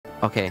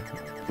Okay,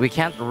 we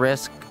can't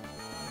risk.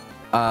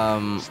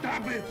 Stop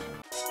it!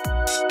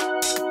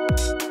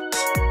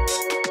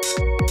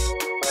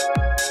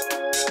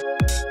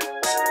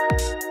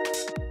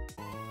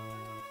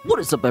 What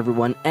is up,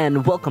 everyone,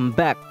 and welcome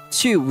back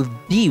to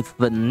the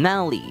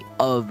finale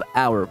of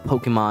our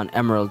Pokemon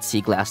Emerald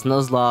Sea Glass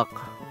Nuzlocke.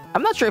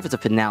 I'm not sure if it's a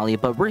finale,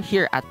 but we're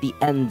here at the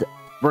end.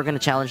 We're gonna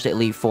challenge the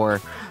Elite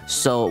Four.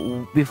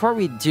 So before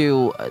we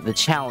do the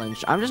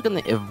challenge, I'm just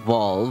gonna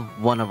evolve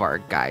one of our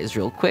guys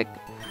real quick.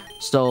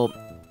 So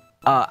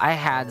I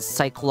had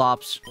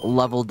Cyclops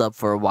leveled up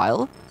for a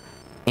while,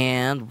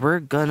 and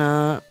we're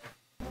gonna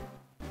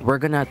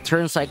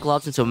turn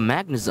Cyclops into a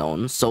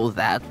Magnezone so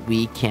that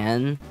we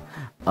can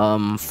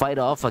fight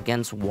off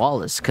against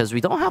Wallace, because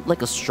we don't have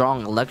like a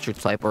strong electric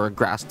type or a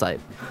grass type.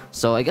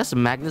 So I guess a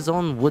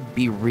Magnezone would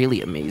be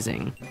really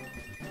amazing.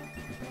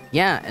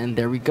 Yeah, and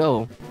there we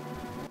go.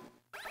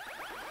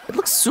 It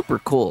looks super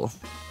cool.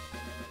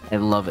 I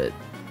love it.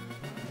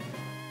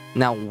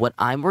 Now, what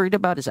I'm worried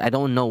about is I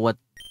don't know what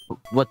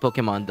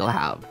Pokemon they'll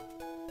have.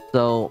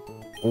 So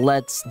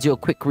let's do a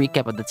quick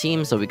recap of the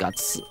team. So we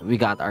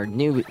got our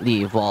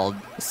newly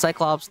evolved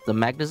Cyclops, the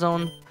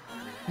Magnezone.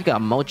 We got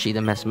Mochi,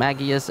 the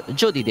Mesmagius,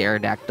 Jody the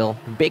Aerodactyl,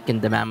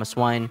 Bacon the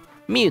Mamoswine,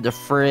 Mew the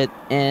Ferret,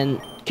 and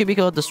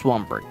Cubico the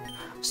Swampert.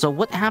 So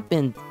what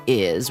happened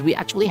is we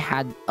actually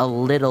had a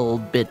little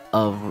bit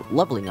of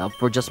leveling up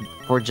for just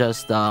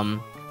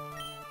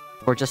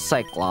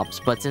Cyclops,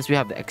 but since we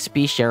have the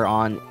XP share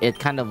on, it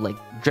kind of like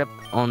dripped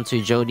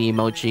onto Jody,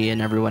 Mochi,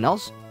 and everyone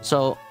else.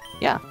 So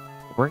yeah,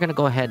 we're gonna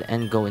go ahead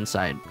and go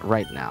inside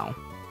right now.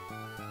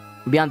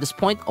 Beyond this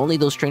point, only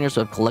those trainers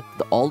who have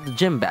collected all the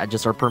gym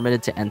badges are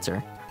permitted to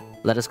enter.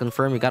 Let us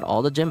confirm we got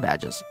all the gym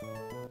badges.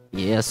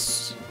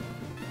 Yes.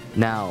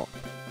 Now,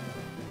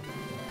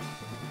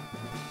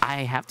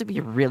 I have to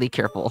be really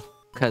careful,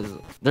 because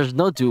there's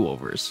no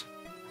do-overs.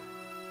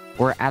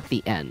 We're at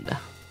the end.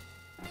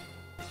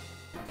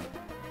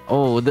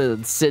 Oh, the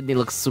Sydney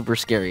looks super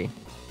scary.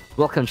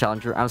 Welcome,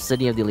 Challenger. I'm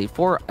Sydney of the Elite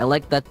Four. I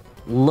like that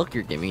look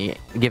you're giving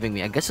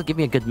me. I guess it'll give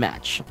me a good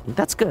match.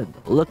 That's good.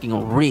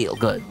 Looking real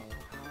good.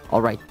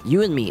 Alright,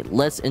 you and me,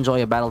 let's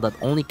enjoy a battle that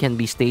only can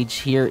be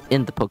staged here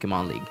in the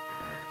Pokemon League.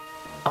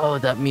 Oh,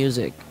 that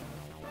music.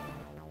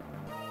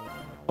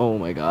 Oh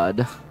my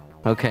god.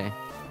 Okay.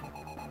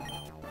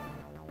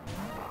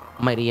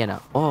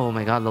 Mariana. Oh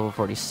my god, level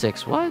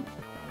 46. What?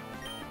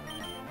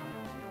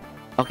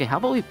 Okay, how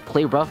about we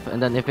play rough,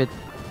 and then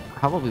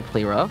how about we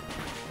play rough?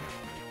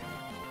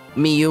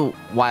 Miyu,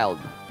 wild.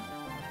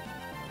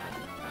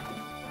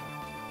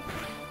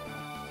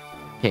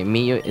 Okay,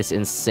 Miyu is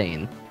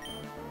insane.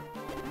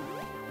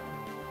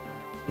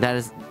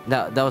 That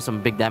was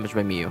some big damage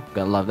by Miyu.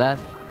 Gotta love that.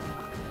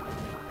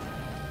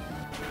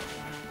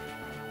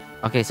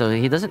 Okay, so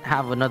he doesn't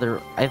have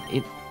another.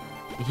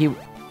 He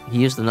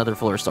used another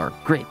Fuller Star.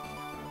 Great.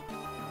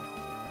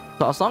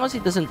 So as long as he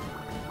doesn't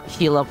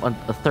heal up on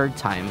a third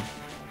time.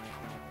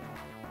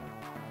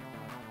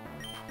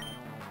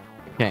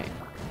 Okay,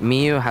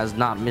 Miyu has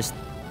not missed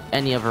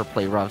any of her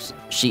play roughs.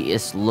 She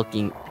is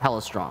looking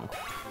hella strong,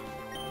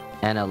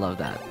 and I love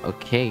that.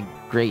 Okay,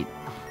 great.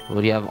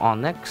 What do you have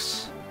on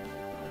next?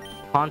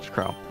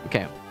 Honchkrow.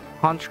 Okay,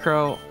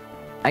 Honchkrow.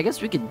 I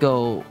guess we could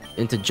go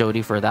into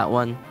Jody for that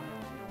one.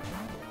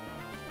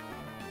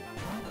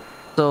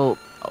 So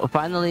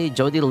finally,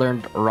 Jody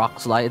learned Rock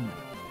Slide,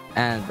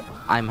 and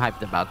I'm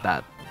hyped about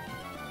that.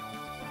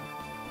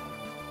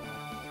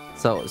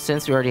 So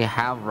since we already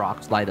have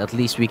Rock Slide, at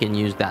least we can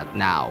use that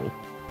now.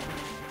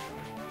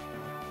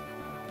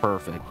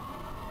 Perfect.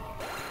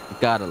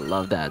 Gotta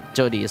love that.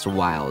 Jody is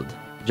wild.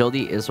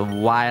 Jody is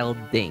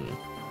wilding.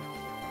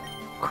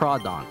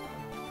 Crawdon.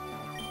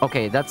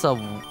 Okay, that's a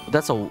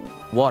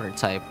water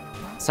type.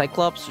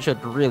 Cyclops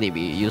should really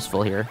be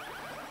useful here.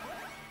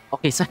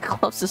 Okay,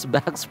 Cyclops'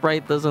 back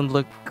sprite doesn't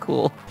look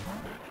cool.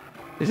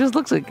 It just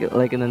looks like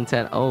an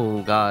antenna.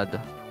 Oh god.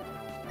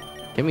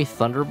 Give me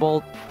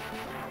Thunderbolt.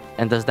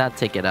 And does that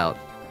take it out?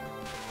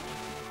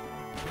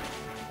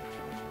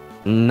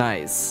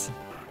 Nice.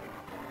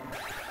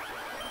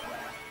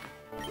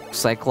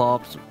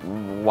 Cyclops,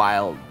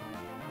 wild.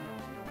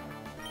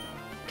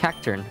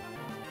 Cacturn.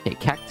 Okay,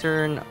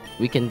 Cacturn.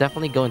 We can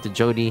definitely go into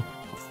Jody.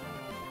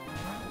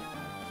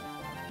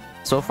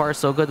 So far,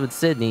 so good with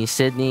Sydney.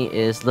 Sydney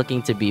is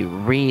looking to be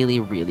really,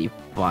 really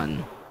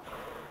fun.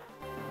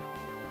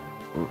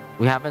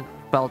 We haven't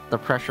felt the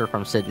pressure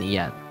from Sydney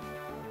yet.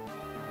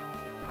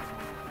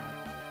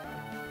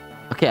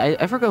 Okay,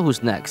 I forgot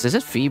who's next. Is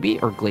it Phoebe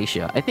or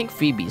Glacia? I think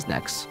Phoebe's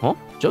next. Oh,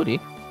 Jody.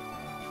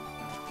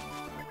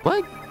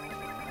 What?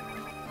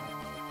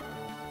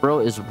 Bro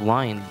is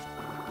blind.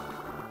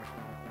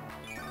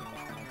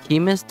 He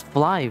missed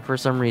Fly for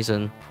some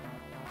reason.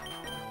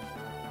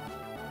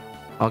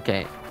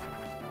 Okay.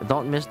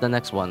 Don't miss the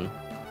next one.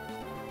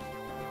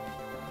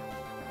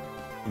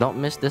 Don't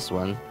miss this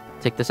one.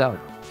 Take this out.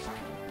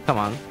 Come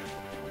on.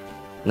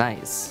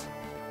 Nice.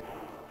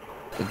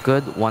 A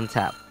good one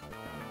tap.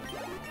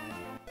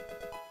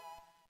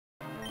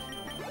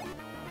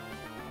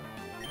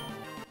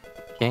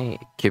 Okay,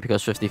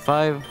 Cubico's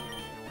 55.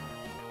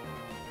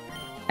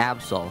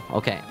 Absol.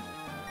 Okay.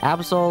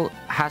 Absol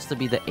has to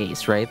be the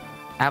ace, right?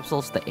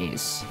 Absol's the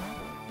ace.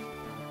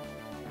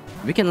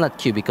 We can let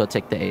Cubico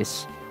take the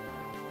ace.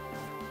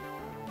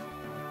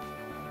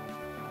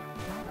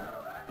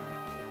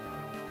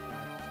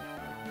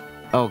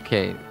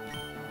 Okay.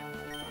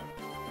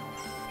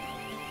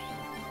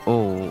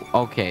 Oh,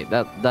 okay.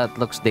 That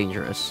looks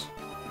dangerous.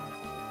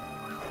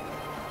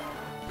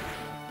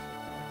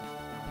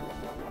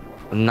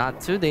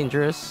 Not too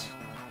dangerous.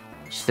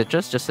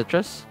 Citrus, just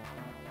citrus.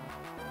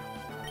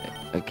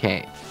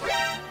 Okay.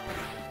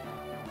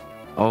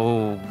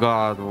 Oh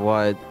god,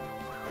 what?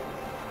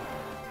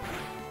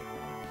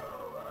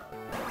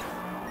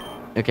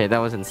 Okay, that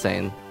was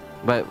insane.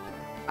 But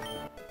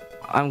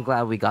I'm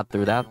glad we got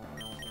through that.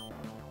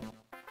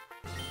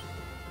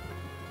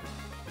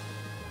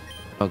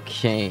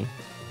 Okay.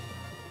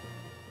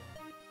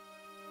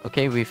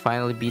 Okay, we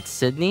finally beat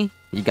Sydney.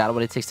 You got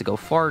what it takes to go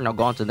far. Now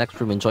go on to the next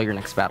room. Enjoy your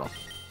next battle.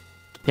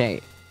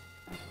 Okay.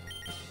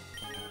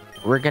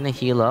 We're gonna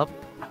heal up.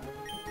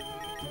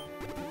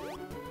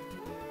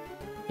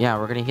 Yeah,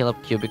 we're gonna heal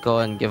up Cubicle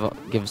and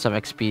give some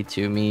XP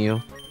to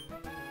Miyu.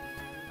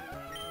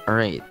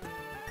 Alright.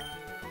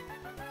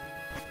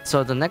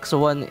 So the next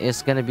one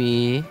is gonna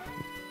be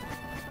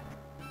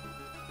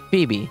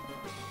Phoebe.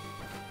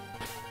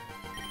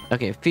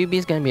 Okay, Phoebe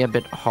is gonna be a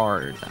bit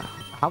hard.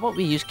 How about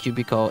we use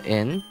Cubicle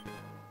in?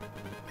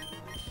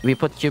 We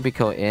put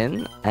Cubicle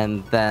in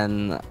and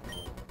then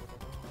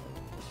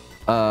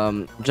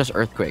just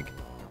Earthquake.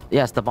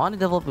 Yes, the bond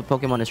developed with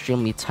Pokemon is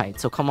extremely tight.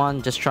 So come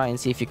on, just try and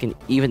see if you can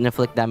even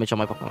inflict damage on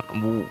my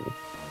Pokemon. Ooh.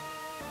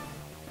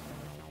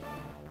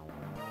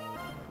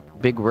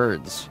 Big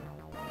words.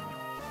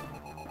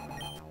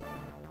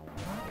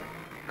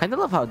 Kinda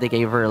love how they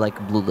gave her like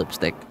blue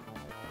lipstick.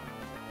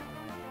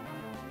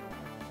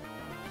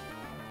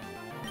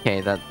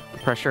 Okay, that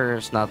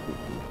pressure's not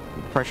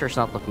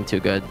looking too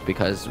good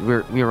because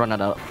we run out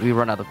of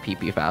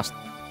PP fast.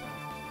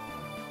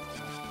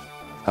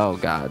 Oh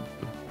god.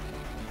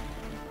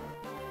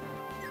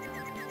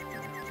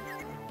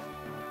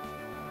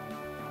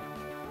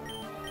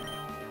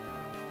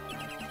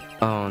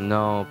 Oh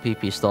no,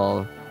 PP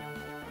stall.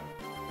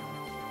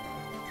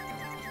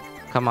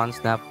 Come on,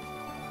 snap.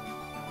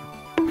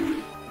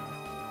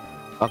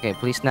 Okay,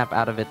 please snap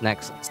out of it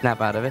next.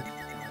 Snap out of it.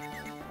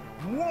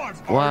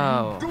 What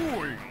Wow. are you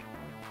doing?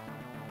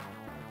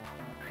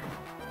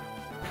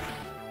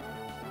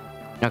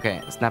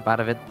 Okay, snap out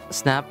of it.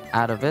 Snap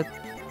out of it.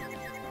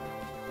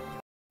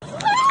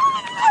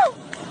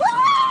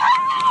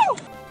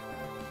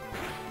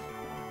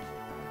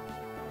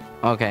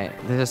 Okay,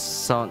 this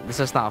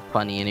is not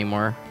funny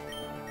anymore.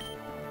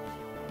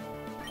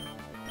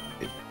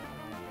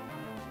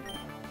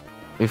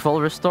 We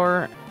full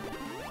restore.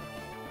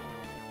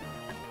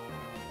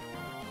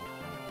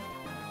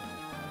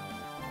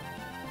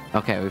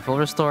 Okay, we full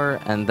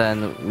restore and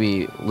then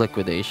we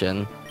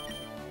liquidation.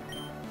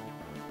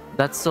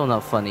 That's still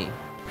not funny.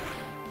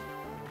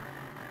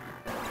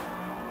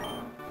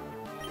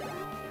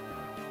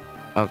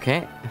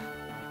 Okay.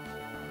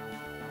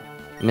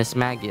 Miss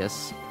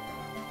Magius.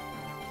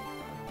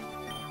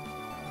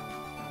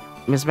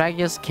 Miss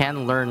Magius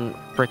can learn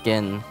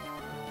frickin'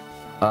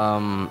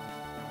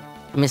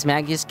 Miss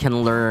Magius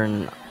can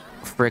learn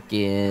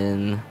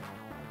frickin'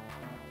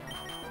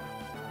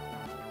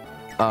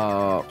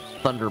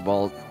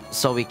 Thunderbolt,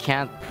 so we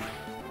can't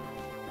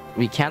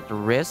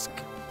risk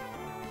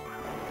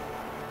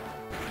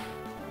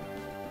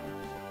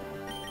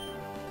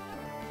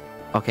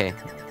okay,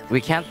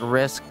 we can't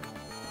risk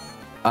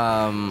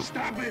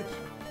Stop it!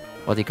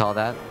 what do you call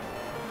that?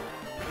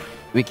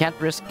 We can't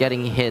risk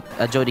getting hit,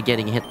 Jody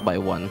getting hit by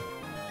one.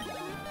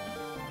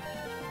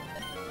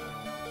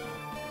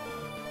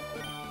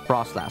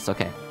 Frostlass,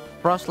 okay.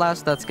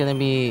 Frostlass, that's gonna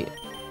be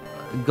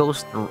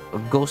Ghost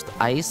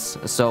Ice,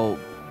 so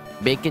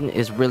Bacon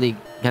is really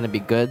gonna be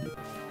good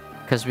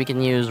because we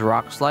can use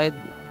Rock Slide.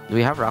 Do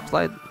we have Rock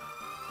Slide? Do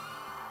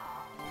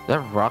we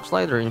have Rock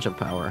Slide or Ancient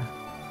Power?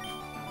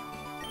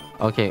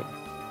 Okay.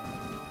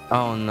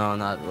 Oh no,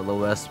 not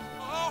Will-O-Wisp.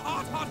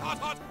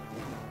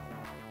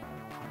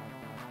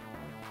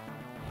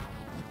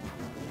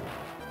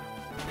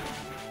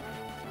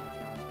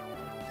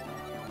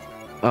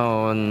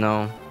 Oh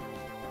no.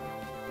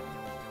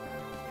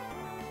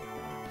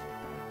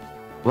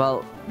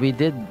 Well, we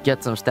did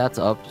get some stats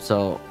up,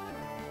 so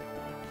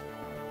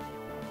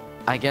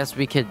I guess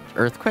we could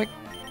Earthquake.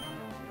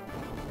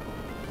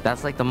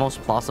 That's like the most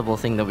plausible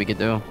thing that we could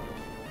do.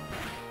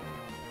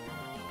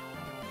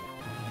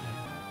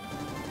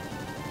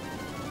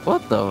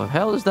 What the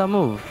hell is that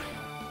move?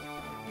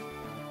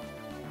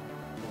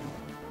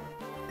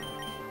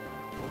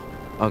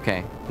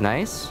 Okay,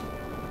 nice.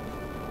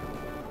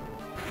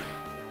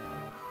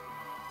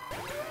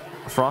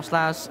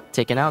 Frostlass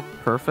taken out,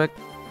 perfect.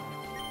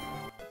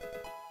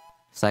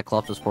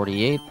 Cyclops was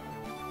 48.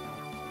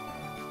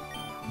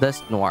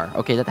 This Noir.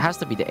 Okay, that has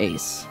to be the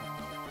ace.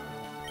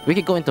 We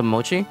could go into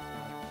Mochi.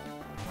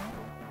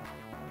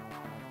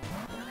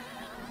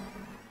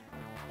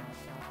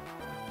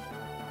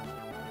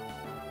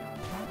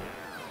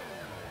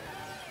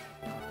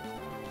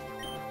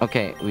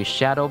 Okay, we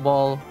Shadow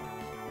Ball.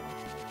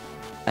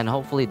 And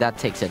hopefully that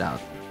takes it out.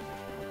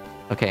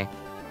 Okay.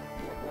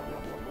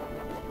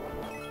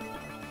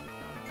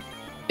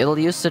 It'll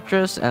use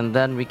Citrus, and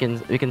then we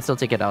can still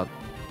take it out.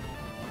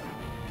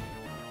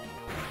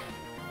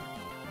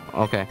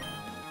 Okay.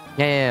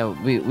 Yeah.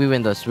 We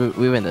win this.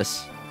 We win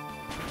this.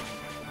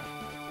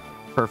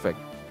 Perfect.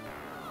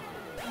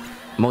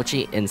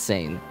 Mochi,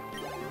 insane.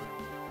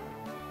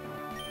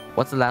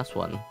 What's the last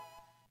one?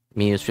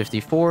 Mew's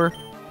 54.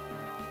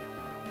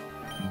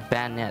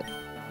 Banette.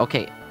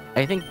 Okay,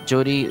 I think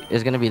Jody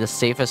is gonna be the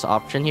safest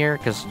option here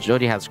because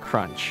Jody has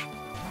Crunch.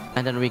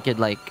 And then we could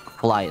like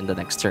fly in the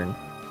next turn.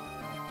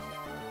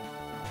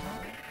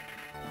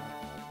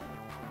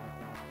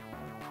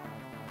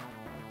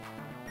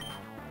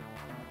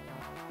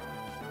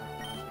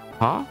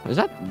 Huh? Is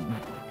that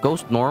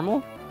Ghost normal?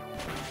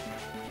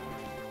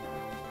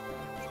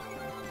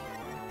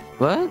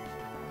 What?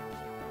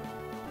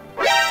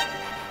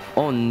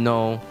 Oh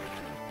no.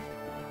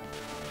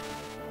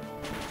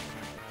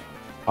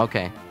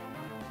 Okay.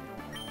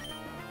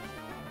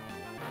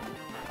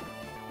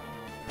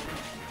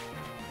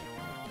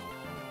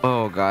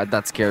 Oh god,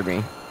 that scared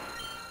me.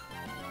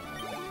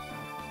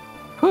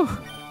 Whew.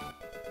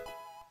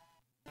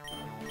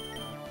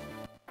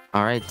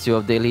 Alright, 2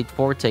 of the Elite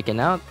Four taken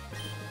out.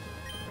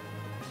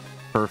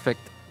 Perfect.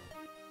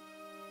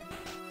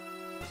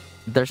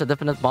 There's a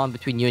definite bond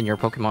between you and your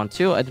Pokemon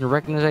too. I didn't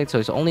recognize it, so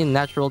it's only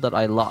natural that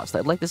I lost.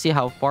 I'd like to see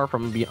how far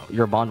from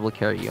your bond will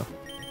carry you.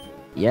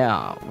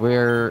 Yeah,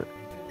 we're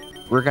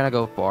gonna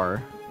go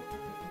far.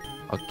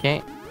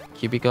 Okay,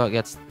 Cubico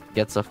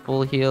gets a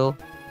full heal.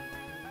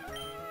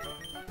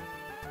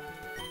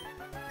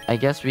 I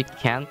guess we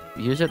can't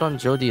use it on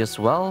Jody as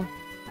well.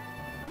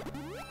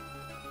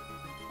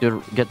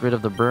 To get rid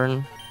of the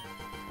burn.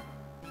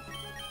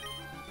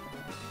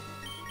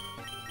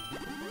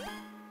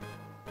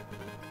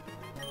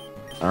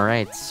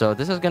 Alright, so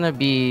this is gonna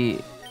be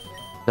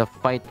the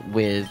fight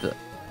with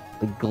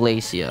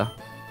Glacia.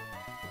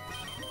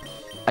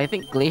 I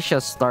think Glacia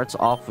starts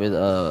off with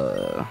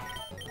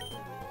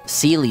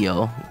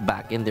Celio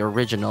back in the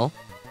original.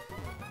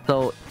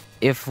 So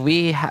if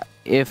we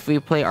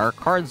play our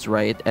cards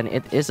right and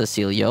it is a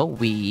Celio,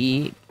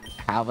 we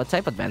have a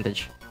type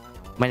advantage.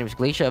 My name is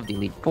Glacia of the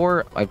Elite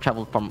Four. I've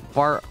traveled from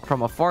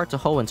afar to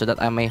Hoenn so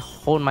that I may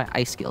hone my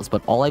ice skills,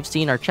 but all I've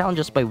seen are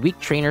challenges by weak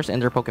trainers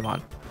and their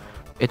Pokemon.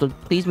 It would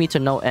please me to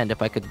no end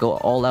if I could go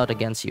all out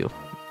against you.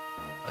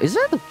 Is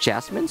that a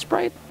Jasmine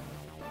sprite?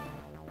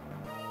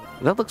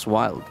 That looks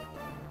wild.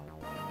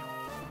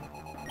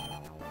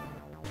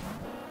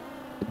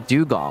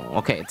 Dugong.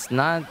 Okay, it's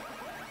not...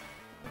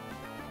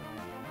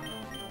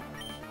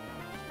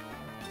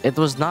 It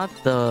was not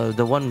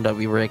the one that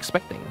we were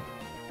expecting.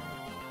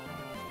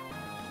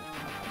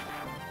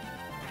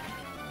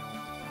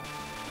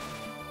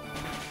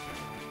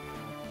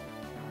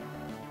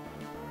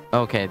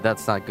 Okay,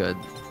 that's not good.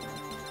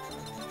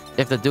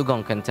 If the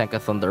Dugong can tank a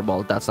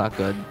Thunderbolt, that's not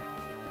good.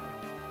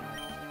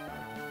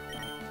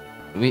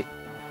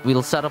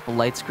 We'll set up a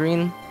light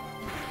screen.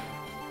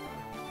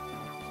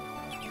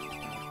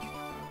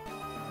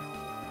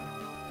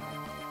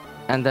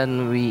 And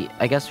then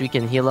I guess we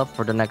can heal up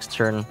for the next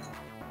turn.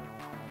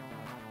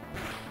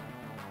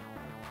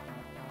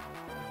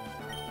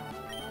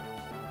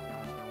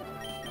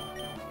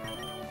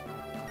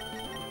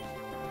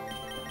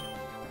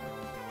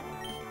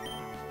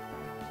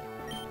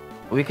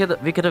 We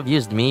could have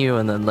used Miyu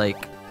and then like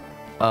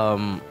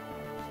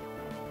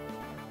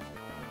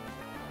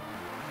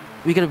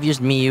we could have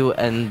used Miyu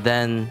and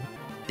then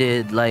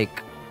did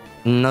like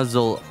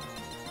Nuzzle.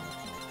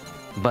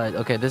 But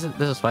okay, this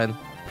is fine.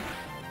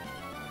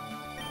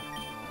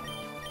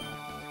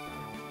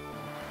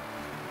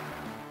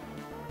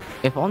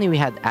 If only we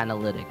had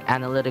Analytic.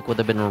 Analytic would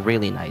have been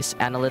really nice.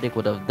 Analytic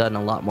would have done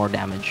a lot more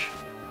damage.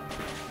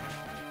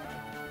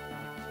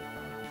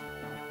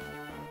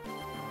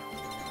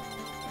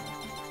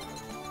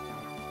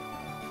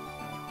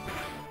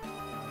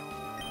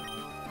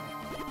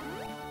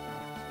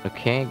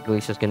 Okay,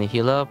 Glacia's gonna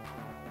heal up.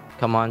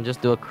 Come on,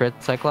 just do a crit,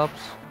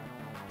 Cyclops.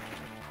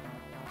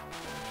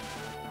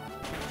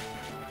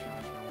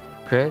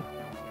 Crit?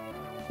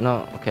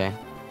 No, okay.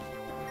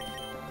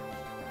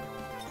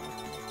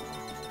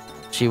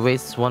 She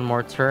wastes one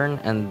more turn,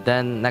 and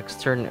then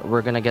next turn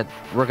we're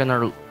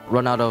gonna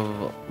run out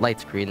of light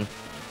screen.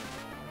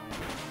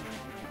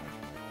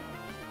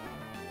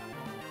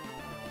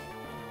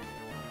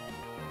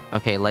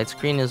 Okay, light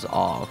screen is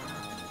off.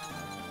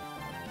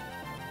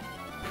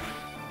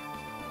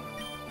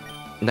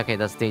 Okay,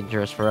 that's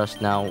dangerous for us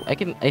now. I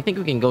think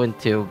we can go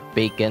into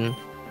Bacon.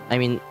 I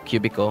mean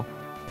Cubico.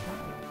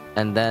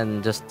 And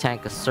then just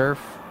tank a Surf.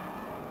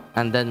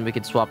 And then we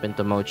could swap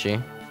into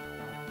Mochi.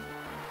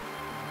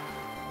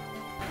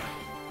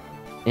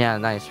 Yeah,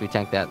 nice. We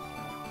tanked that.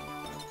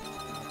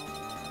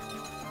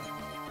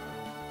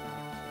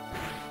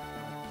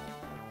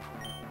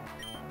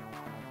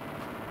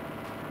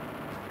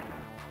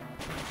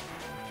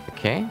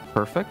 Okay,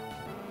 perfect.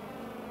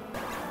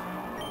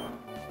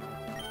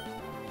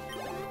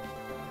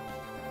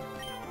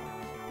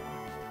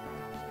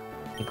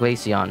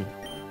 Glaceon.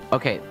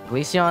 Okay,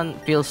 Glaceon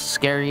feels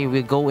scary.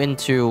 We go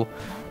into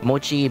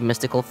Mochi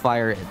Mystical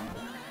Fire.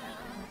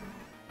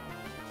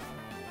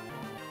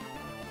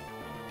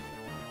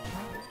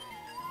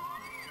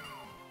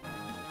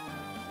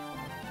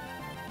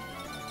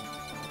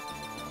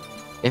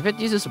 If it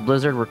uses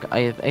Blizzard,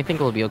 I think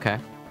it'll be okay.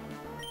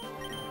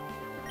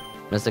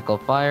 Mystical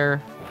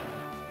Fire.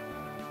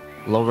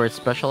 Lower its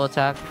special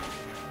attack.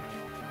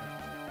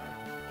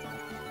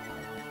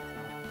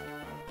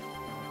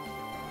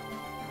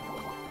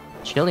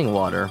 Chilling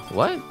Water.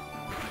 What?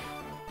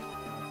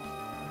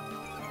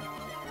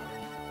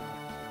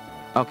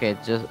 Okay,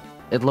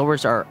 it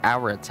lowers our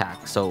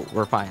attack, so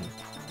we're fine.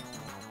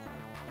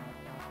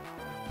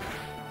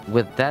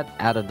 With that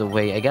out of the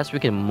way, I guess we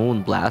can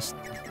Moon Blast.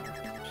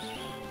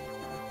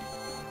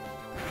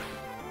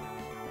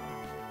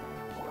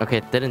 Okay,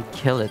 it didn't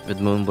kill it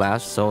with Moon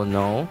Blast, so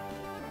no.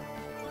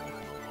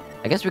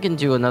 I guess we can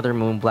do another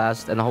Moon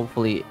Blast and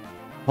hopefully...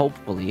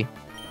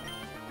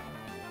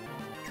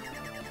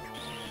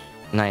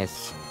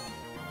 Nice.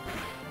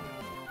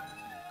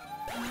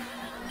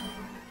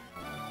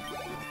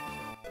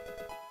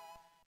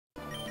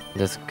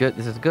 This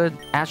is good.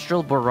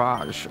 Astral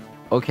Barrage.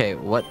 Okay,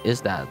 what is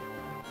that?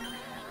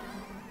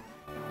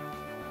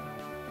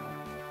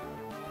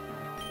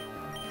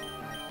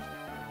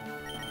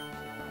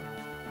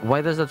 Why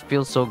does that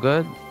feel so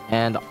good?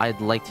 And I'd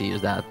like to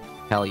use that.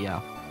 Hell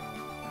yeah.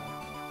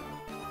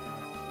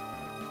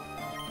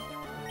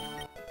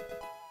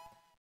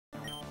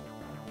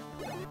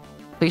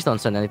 Please don't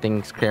send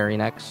anything scary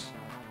next.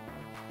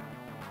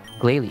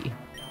 Glalie.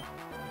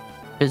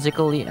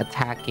 Physically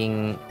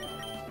attacking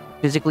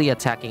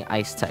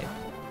ice type.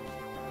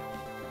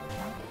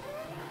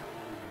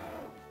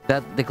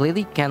 The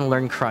Glalie can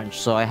learn Crunch,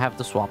 so I have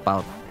to swap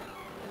out.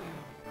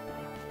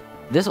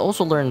 This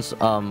also learns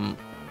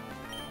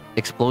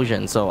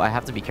Explosion, so I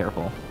have to be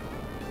careful.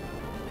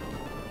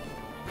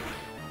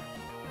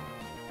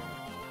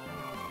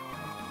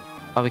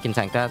 Oh, we can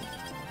tank that.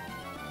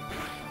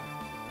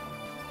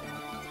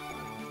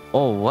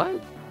 Oh, what?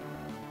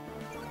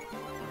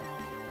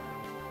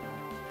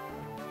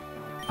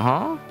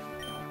 Huh?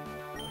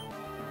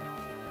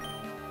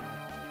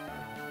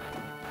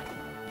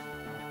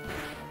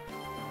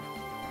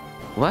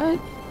 What?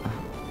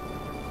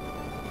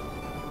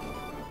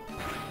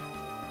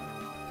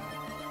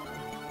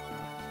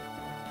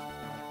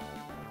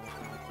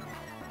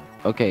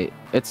 Okay,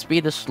 its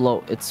speed is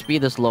slow. Its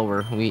speed is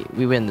lower. We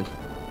win.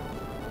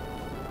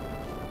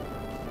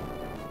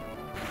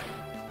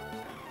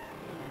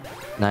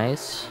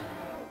 Nice.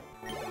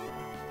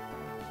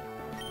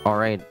 All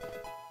right.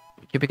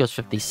 Cubico's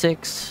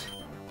 56.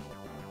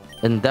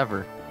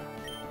 Endeavor.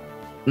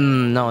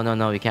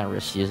 No. We can't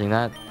risk using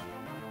that.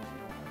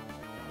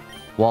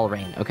 Wall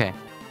Rain. Okay.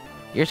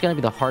 Here's gonna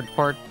be the hard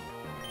part.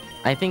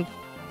 I think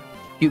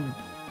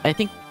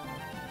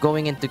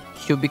going into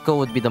Cubico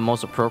would be the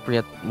most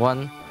appropriate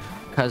one,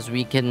 because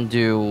we can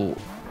do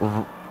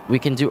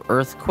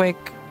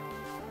Earthquake,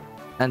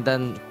 and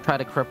then try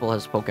to cripple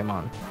his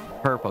Pokemon,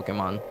 her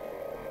Pokemon.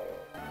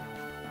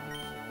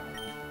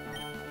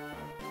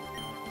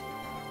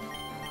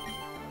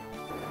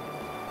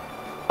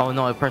 Oh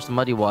no! I pressed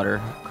Muddy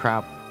Water.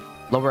 Crap.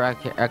 Lower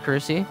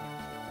accuracy.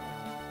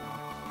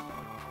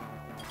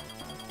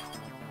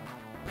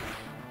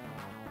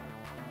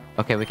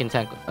 Okay, we can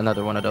tank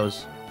another one of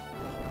those.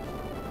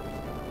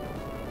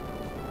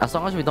 As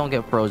long as we don't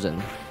get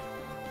frozen.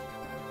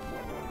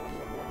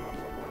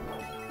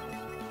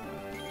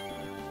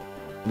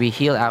 We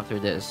heal after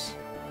this.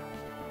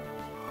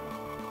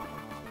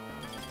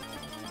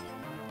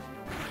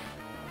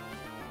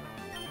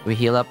 We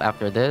heal up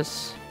after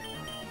this.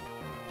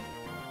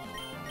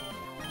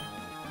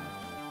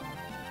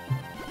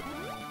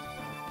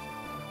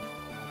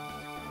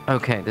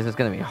 Okay, this is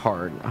gonna be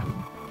hard.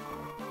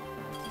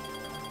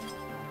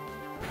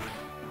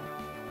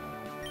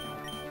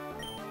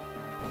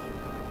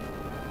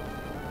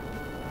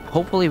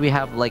 Hopefully we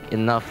have like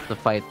enough to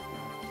fight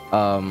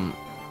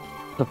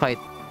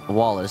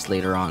Wallace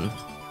later on.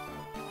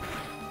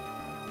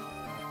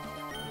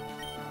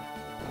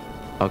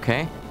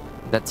 Okay,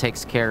 that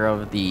takes care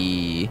of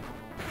the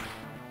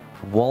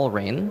Wall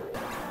Rain.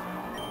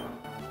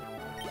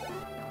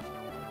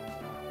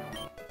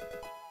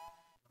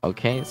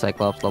 Okay,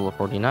 Cyclops level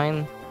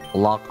 49.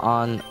 Lock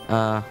on,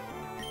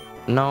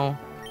 no.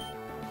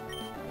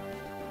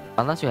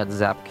 Unless you had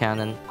Zap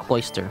Cannon.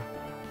 Cloister.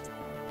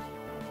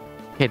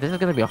 Okay, this is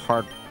gonna be a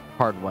hard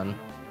one.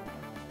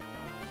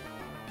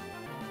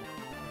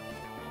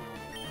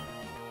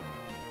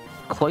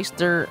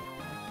 Cloister.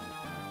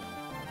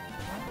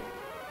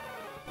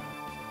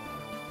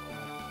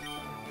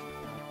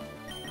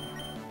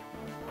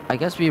 I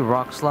guess we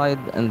Rock Slide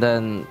and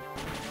then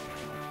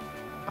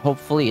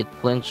hopefully it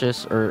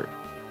flinches, or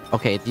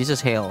okay, it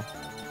uses Hail.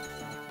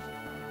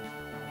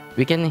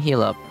 We can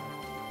heal up.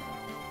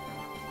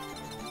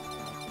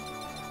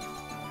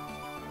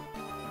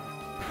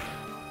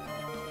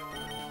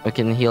 We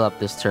can heal up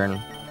this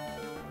turn.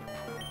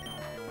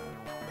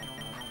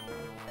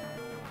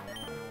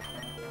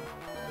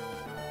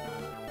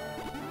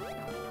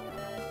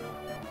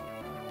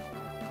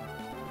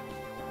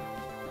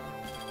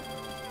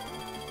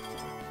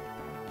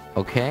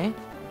 Okay.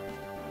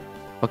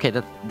 Okay,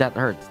 that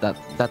hurts. That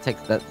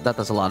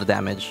does a lot of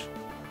damage.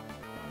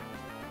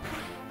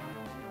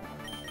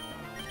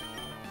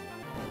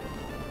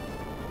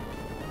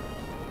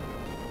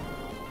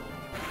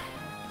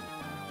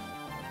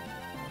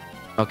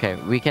 Okay,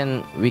 we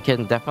can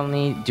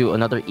definitely do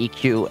another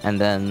EQ, and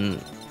then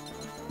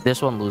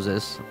this one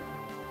loses.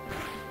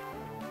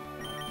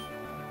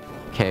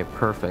 Okay,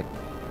 perfect.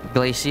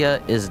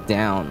 Glacia is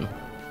down.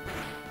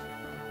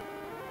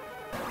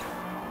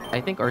 I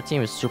think our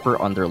team is super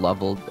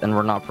underleveled, and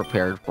we're not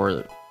prepared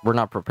for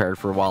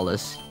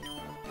Wallace.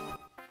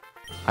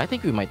 I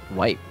think we might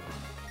wipe.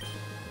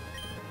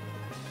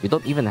 We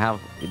didn't even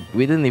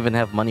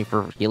have money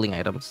for healing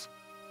items.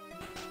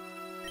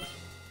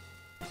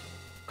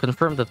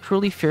 Confirm the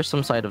truly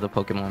fearsome side of the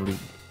Pokemon League.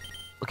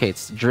 Okay,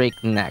 it's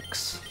Drake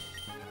next.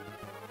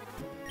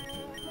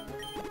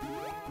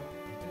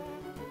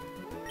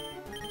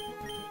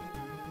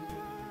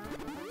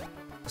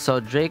 So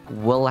Drake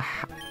will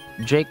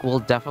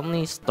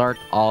definitely start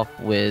off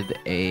with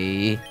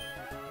a...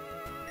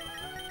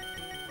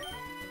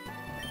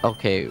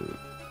 Okay.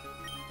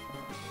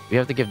 We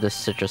have to give this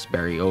Citrus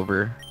Berry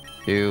over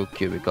to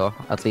Cubicle.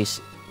 At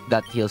least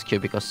that heals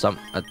Cubicle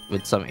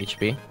with some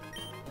HP.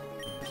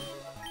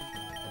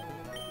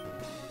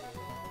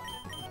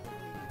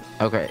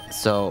 Okay,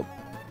 so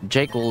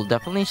Jake will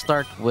definitely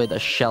start with a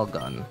Shell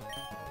Gun.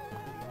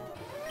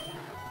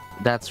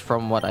 That's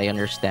from what I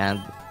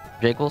understand.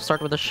 Jake will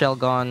start with a Shell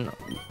Gun.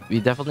 We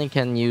definitely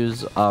can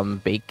use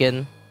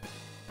Bacon,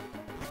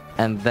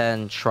 and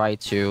then try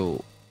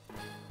to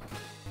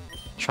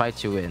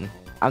win.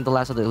 I'm the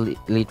last of the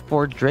Elite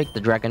Four. Drake, the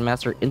Dragon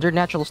Master. In their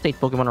natural state,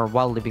 Pokemon are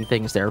wild living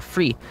things. They are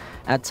free.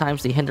 At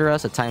times they hinder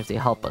us, at times they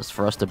help us.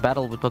 For us to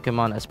battle with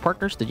Pokemon as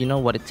partners, did you know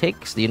what it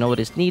takes? Do you know what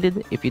is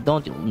needed? If you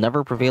don't, you'll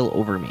never prevail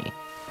over me.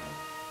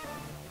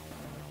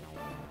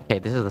 Okay,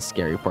 this is the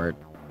scary part.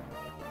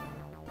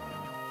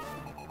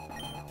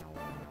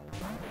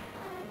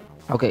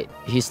 Okay,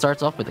 he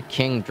starts off with a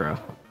Kingdra.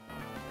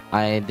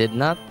 I did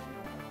not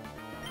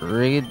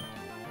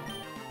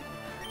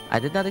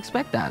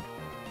expect that.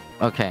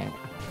 Okay.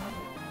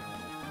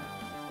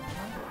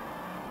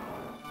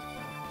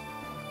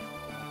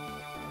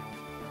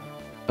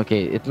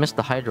 Okay, it missed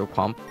the Hydro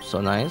Pump, so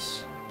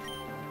nice.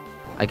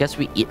 I guess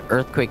we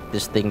Earthquake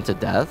this thing to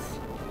death.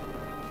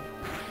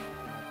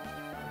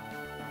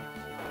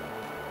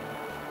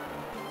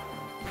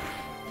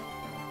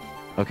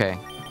 Okay.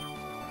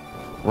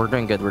 We're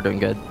doing good, we're doing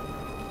good.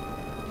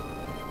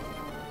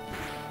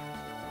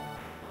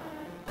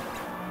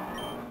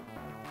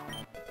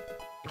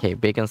 Okay,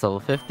 Bacon's level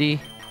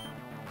 50.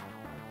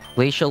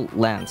 Glacial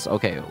Lance.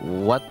 Okay,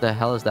 what the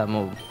hell is that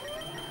move?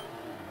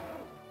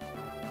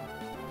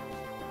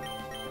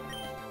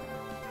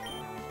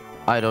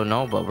 I don't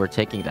know, but we're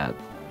taking that.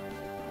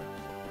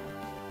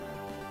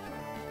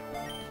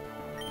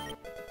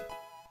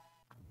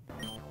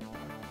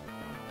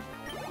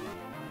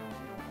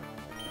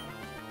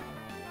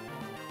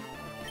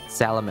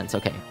 Salamence,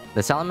 okay.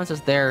 The Salamence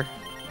is there.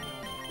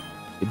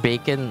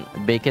 Bacon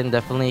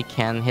definitely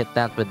can hit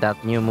that with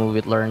that new move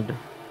it learned.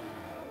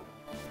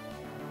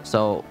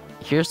 So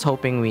here's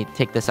hoping we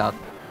take this out.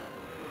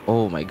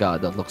 Oh my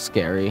god, that looks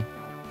scary.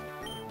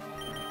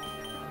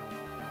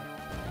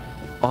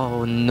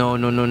 Oh no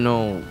no no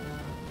no.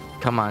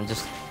 Come on,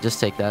 just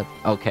take that.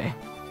 Okay.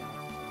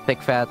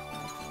 Thick Fat.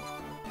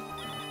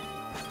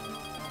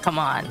 Come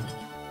on.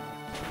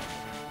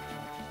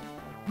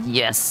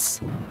 Yes.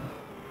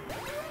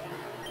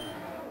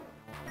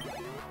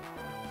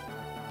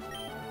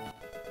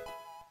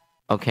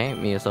 Okay,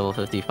 Mia's level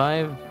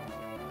 55.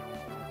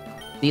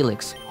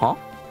 Felix, huh?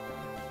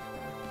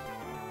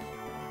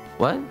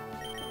 What?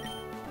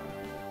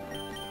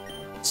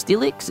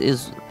 Steelix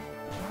is...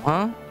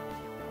 Huh?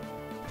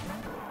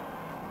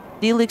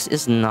 Steelix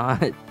is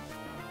not...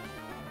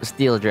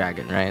 Steel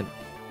Dragon, right?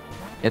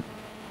 It...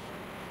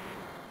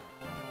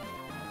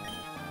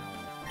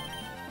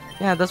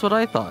 Yeah, that's what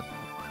I thought.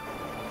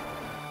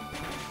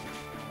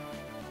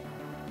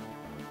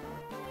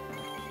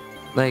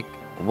 Like,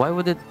 why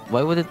would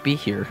it be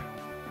here?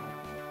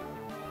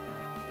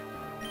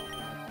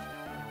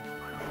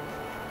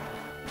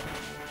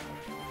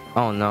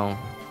 Oh no.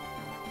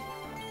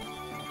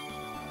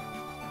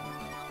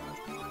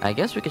 I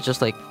guess we could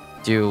just like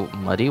do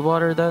Muddy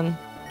Water then.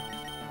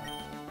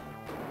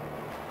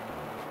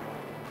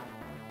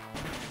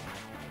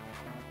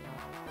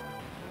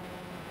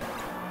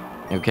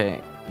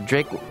 Okay,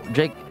 Jake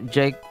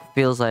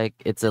feels like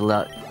it's a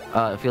lot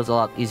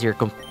easier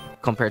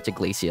compared to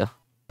Glacia.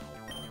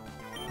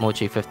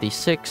 Mochi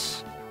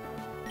 56.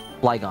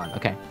 Flygon,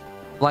 okay.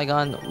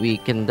 Flygon, we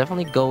can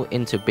definitely go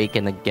into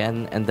Bacon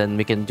again, and then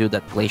we can do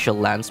that Glacial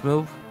Lance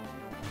move.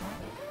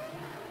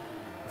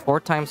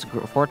 Four times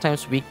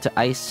weak to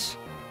ice.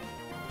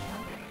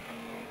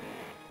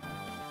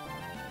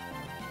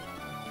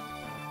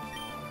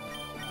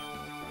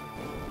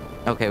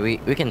 Okay,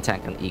 we can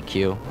tank an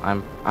EQ.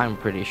 I'm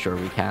pretty sure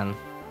we can.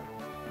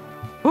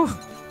 Whew.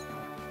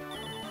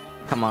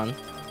 Come on.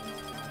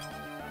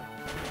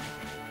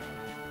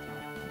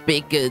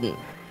 Bacon.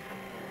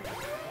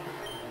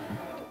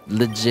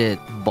 Legit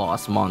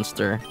boss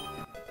monster.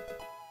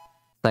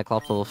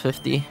 Cyclops level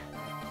 50.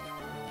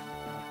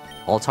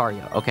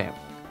 Altaria. Okay.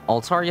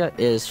 Altaria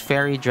is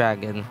Fairy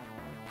Dragon.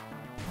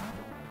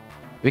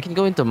 We can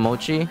go into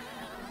Mochi.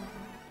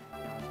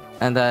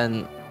 And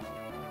then,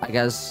 I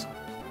guess,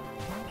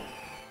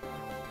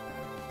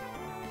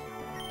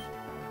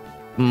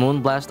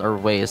 Moonblast or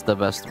Way is the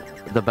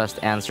best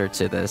answer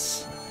to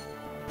this.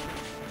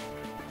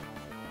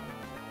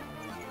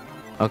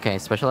 Okay,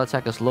 special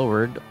attack is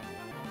lowered.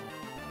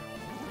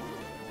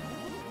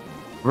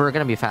 We're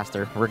gonna be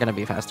faster. We're gonna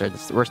be faster.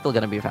 We're still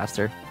gonna be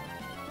faster.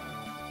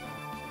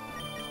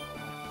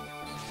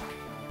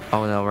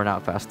 Oh no, we're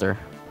not faster.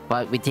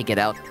 But we take it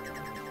out.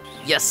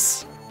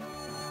 Yes!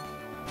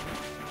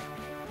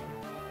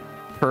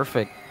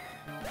 Perfect.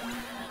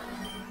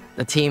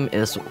 The team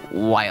is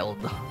wild.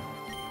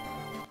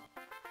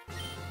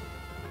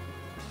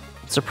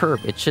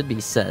 Superb, it should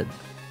be said.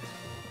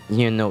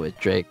 You know it,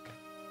 Drake.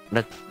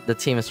 The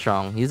team is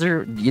strong. You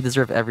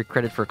deserve every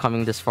credit for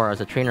coming this far.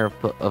 As a trainer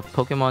of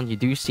Pokemon, you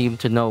do seem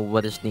to know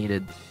what is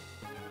needed.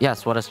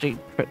 Yes, what a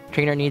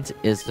trainer needs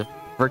is a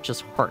virtuous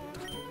heart.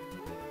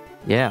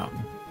 Yeah.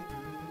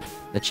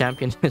 The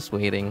champion is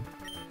waiting.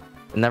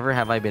 Never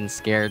have I been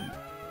scared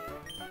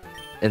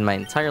in my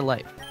entire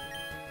life.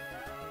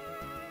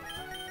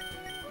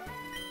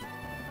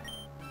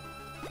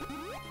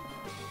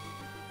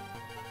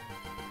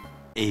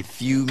 A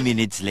few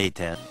minutes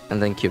later.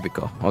 And then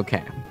Cubicle.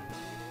 Okay.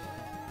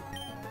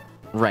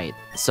 Right.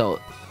 So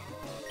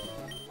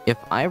if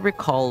I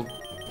recall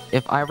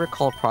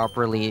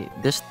properly,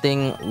 this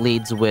thing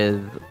leads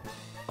with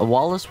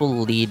Wallace will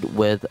lead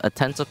with a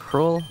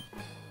Tentacruel.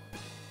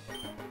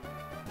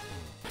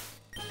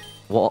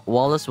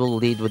 Wallace will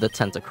lead with a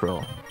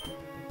Tentacruel.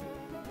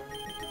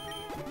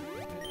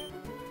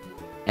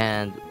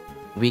 And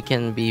we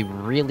can be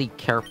really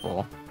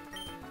careful.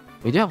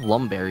 We do have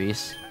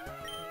Lumberries.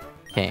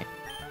 Okay.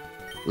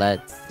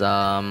 Let's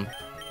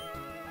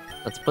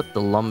put the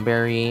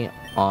Lumberry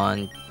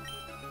on...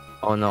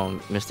 Oh no,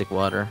 Mystic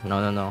Water.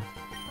 No.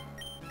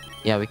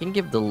 Yeah, we can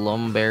give the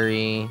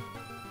Lumberry...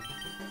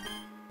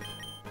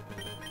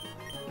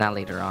 Not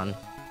later on.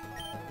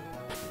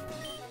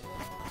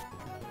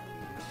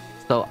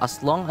 So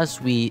as long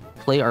as we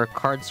play our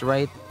cards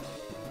right,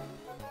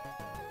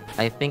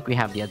 I think we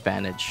have the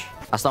advantage.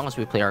 As long as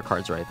we play our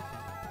cards right.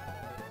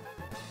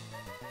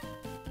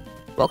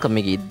 Welcome,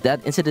 Miggy. That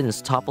incident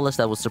is topless.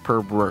 That was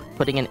superb work.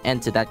 Putting an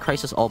end to that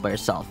crisis all by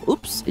yourself.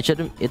 Oops! It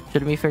shouldn't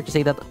be fair to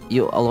say that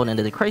you alone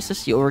ended the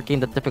crisis. You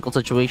overcame that difficult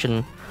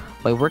situation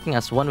by working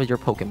as one with your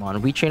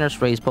Pokemon. We trainers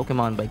raise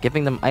Pokemon by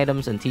giving them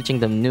items and teaching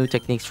them new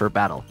techniques for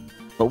battle.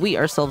 But we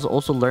ourselves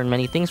also learn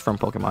many things from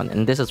Pokemon,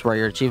 and this is where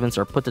your achievements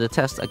are put to the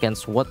test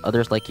against what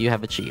others like you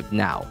have achieved.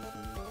 Now,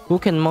 who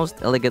can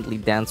most elegantly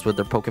dance with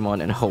their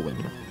Pokemon and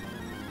Hoenn?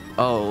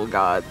 Oh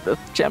god, the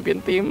champion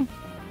theme.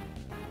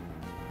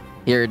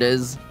 Here it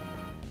is.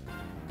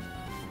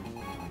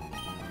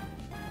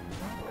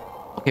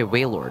 Okay,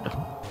 Wailord.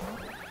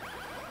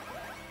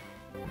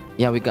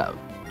 Yeah, we got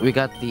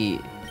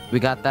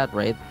that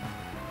right.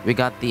 We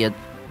got the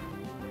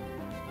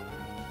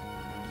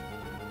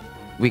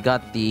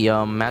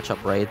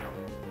matchup right.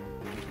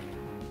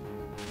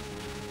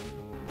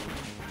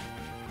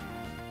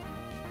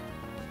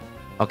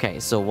 Okay,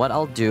 so what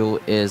I'll do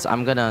is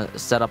I'm gonna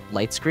set up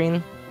light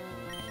screen.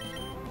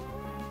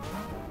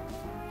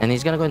 And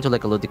he's gonna go into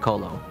like a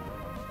Ludicolo.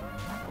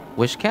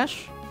 Wish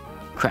Cache?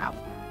 Crap.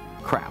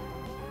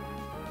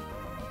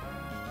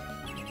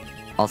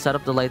 I'll set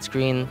up the light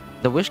screen.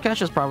 The Wish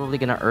Cache is probably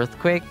gonna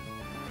Earthquake.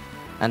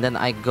 And then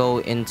I go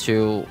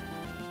into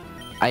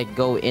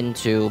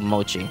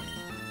Mochi.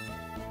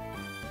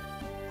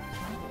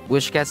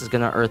 Wish Cache is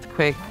gonna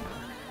Earthquake.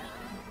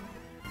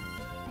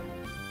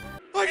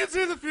 I can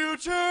see the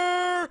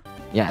future!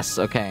 Yes,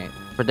 okay.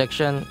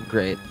 Prediction,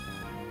 great.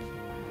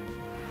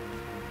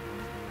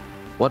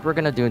 What we're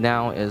gonna do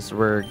now is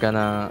we're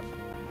gonna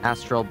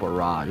Astral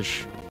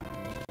Barrage.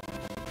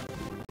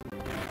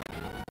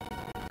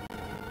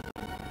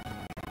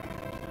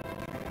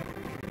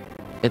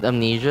 It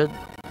Amnesia'd.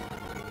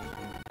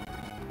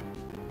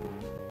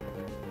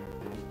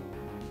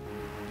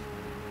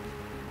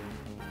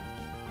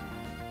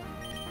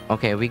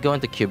 Okay, we go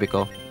into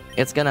Cubicle.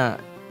 It's gonna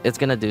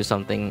do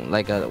something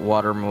like a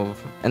water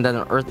move, and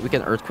then we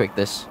can Earthquake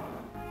this.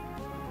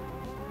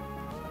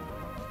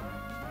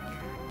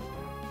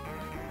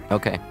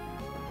 Okay.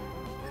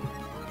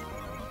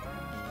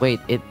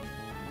 Wait, it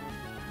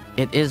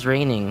is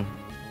raining.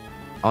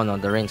 Oh no,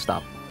 the rain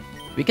stopped.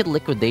 We could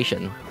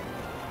Liquidation.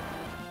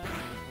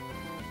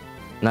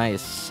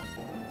 Nice.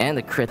 And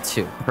a crit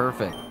too.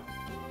 Perfect.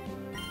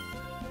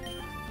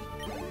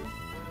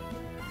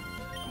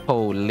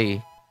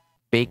 Holy.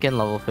 Bacon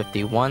level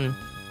 51.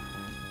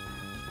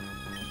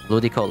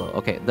 Ludicolo.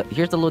 Okay,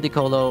 here's the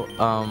Ludicolo.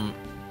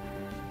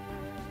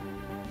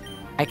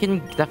 I can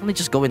definitely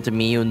just go into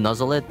Miu,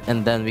 nuzzle it,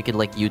 and then we could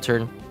like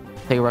U-turn.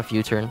 Play rough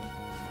U-turn.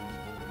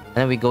 And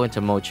then we go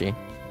into Mochi.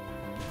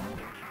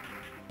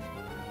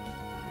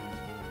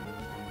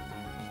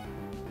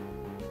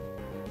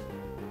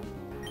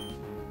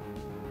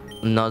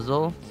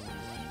 Nuzzle,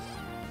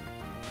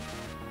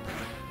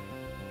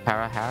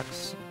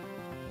 Parahacks,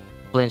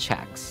 Flinch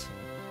Hacks.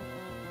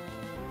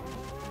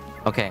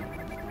 Okay,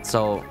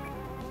 so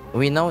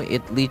we know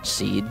it Leech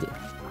Seed.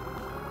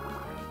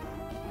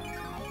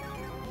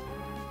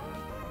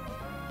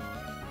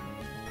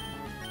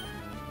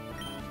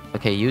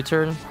 Okay,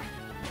 U-turn.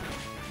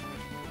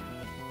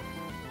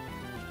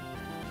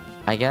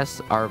 I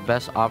guess our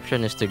best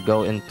option is to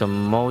go into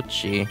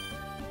Mochi.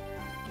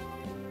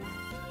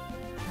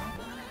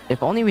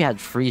 If only we had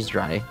Freeze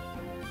Dry.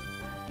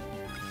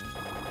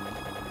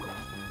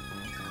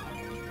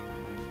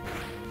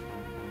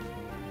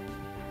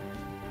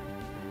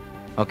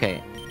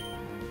 Okay.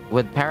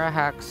 With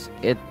Parahacks,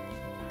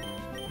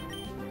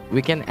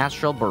 we can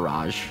Astral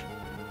Barrage.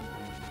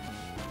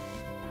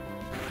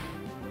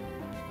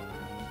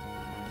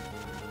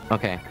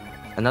 Okay.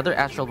 Another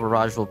Astral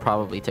Barrage will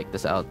probably take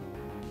this out.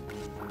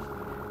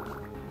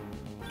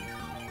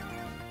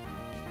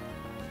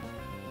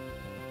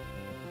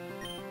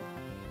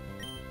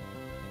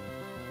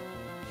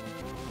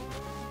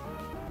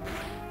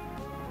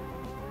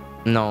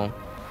 No.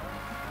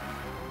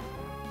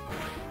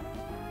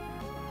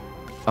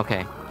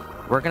 Okay.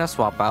 We're gonna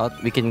swap out.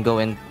 We can go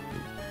in.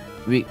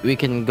 We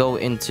can go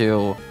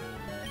into.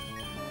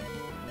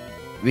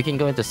 We can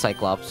go into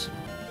Cyclops.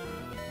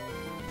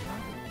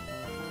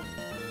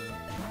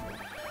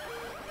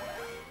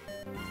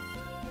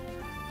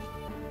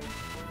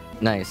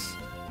 Nice.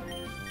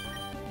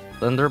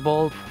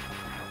 Thunderbolt.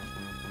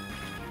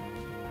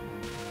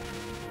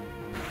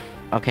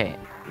 Okay.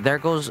 There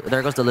goes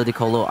the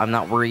Ludicolo. I'm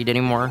not worried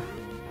anymore.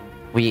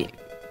 We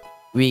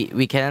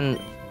can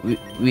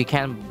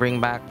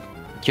bring back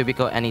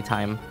Cubico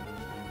anytime.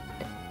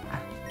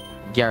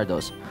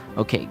 Gyarados.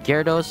 Okay,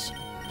 Gyarados.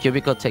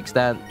 Cubico takes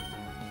that.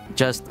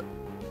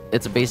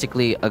 It's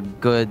basically a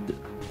good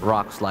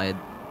Rock Slide.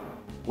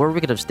 Or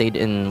we could have stayed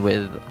in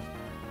with.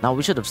 No,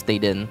 we should have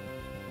stayed in.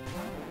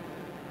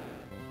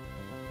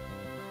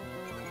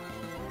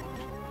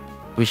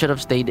 We should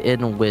have stayed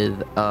in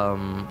with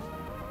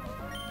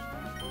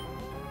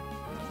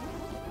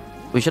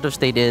we should have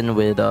stayed in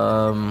with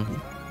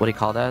what do you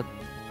call that?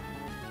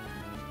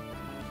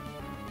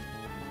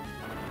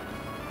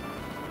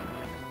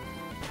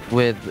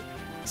 With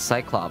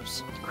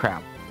Cyclops.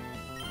 Crap.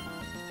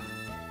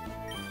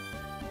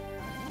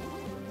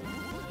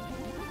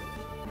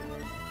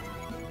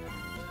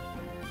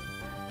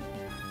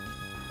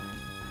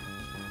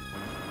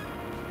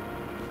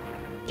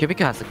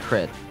 Cubico has a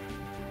crit.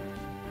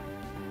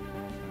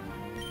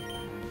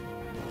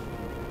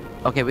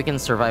 Okay, we can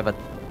survive a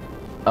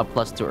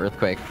 +2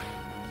 Earthquake.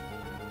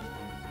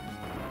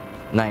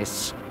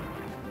 Nice.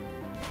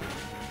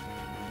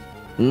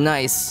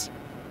 Nice.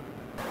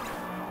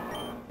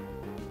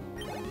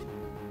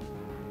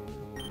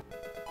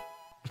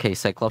 Okay,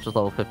 Cyclops is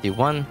level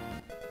 51.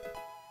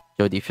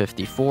 Jody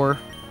 54.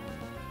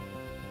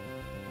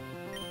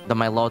 The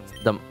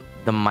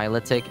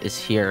Milotic is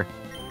here.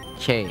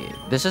 Okay,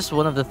 this is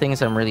one of the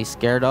things I'm really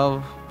scared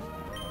of.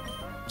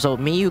 So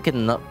you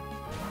can.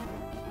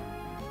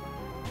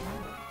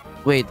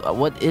 Wait,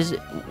 what is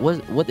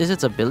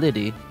its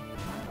ability?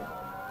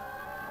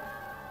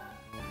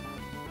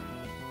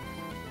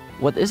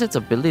 What is its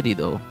ability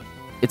though?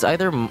 It's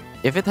either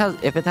if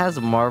it has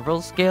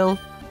Marvel Scale,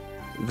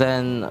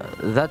 then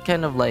that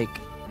kind of like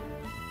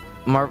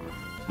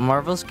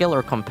Marvel Scale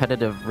or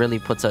competitive really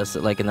puts us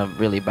like in a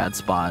really bad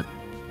spot.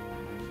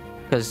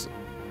 Because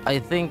I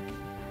think.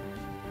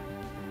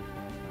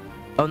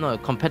 Oh no,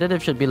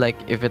 competitive should be like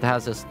if it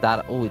has a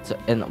stat. Oh, it's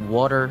in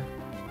Water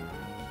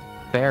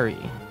Fairy.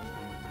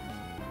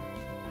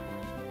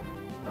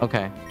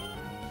 Okay.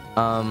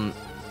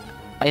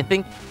 I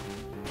think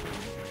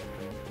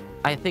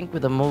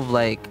with a move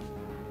like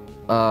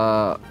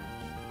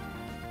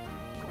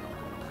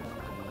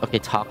okay,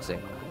 Toxic.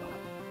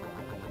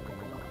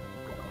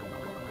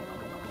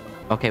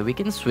 Okay, we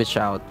can switch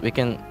out. We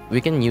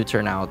can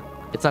U-turn out.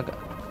 It's not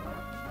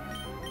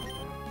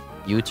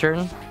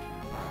U-turn.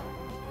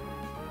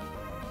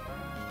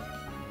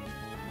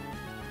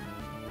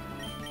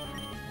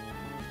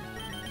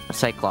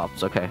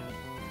 Cyclops, okay.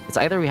 It's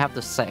either we have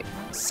to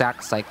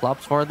sack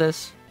Cyclops for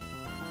this,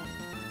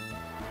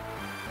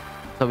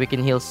 so we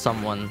can heal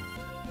someone.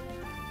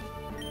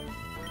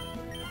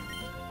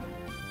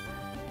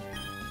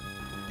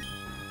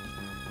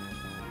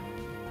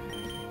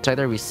 It's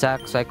either we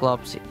sack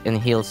Cyclops and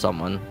heal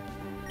someone.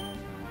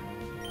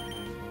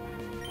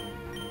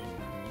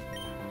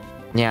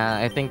 Yeah,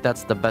 I think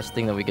that's the best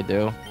thing that we could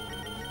do.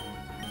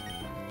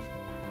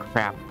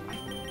 Crap.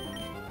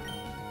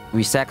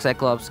 We sack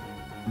Cyclops,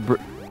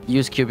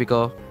 use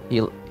Cubico,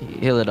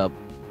 heal it up.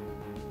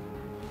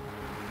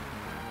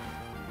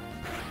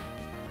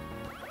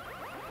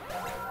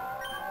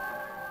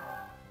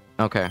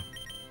 Okay.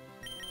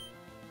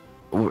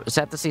 We're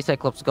sad to see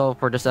Cyclops go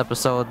for this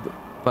episode,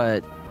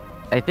 but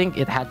I think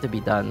it had to be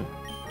done.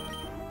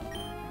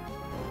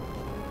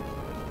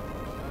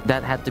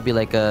 That had to be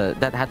like a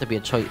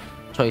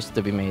choice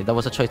to be made. That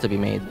was a choice to be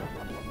made.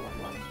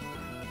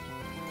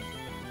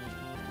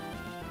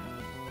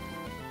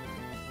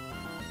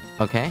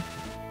 Okay,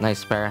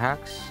 nice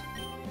parahacks.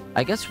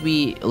 I guess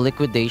we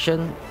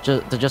liquidation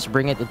to just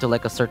bring it into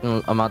like a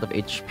certain amount of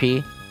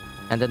HP,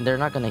 and then they're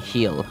not gonna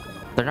heal.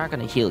 They're not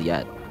gonna heal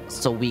yet,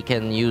 so we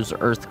can use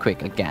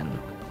Earthquake again.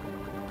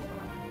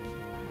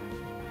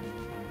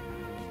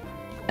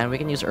 And we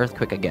can use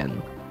Earthquake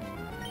again.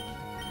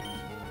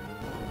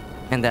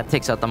 And that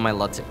takes out the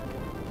Milotic.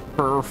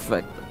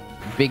 Perfect.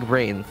 Big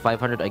brain,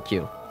 500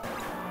 IQ.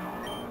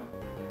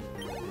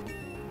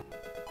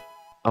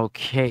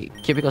 Okay,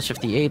 Cubicle's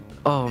 58.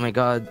 Oh my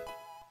god.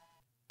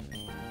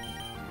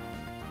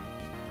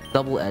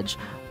 Double edge.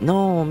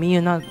 No, me,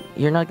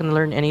 you're not gonna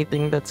learn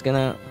anything that's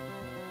gonna...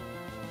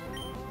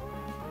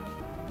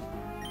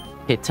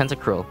 Okay,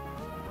 Tentacruel.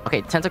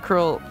 Okay,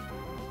 Tentacruel.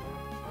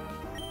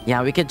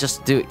 Yeah, we could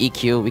just do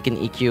EQ. We can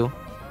EQ.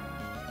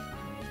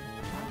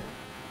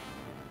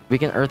 We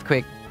can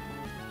Earthquake.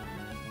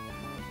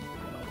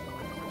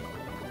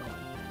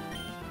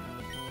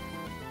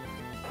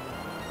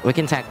 We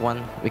can tank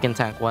one. We can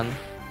tank one.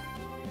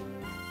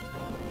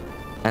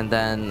 And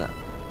then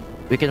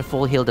we can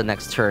full heal the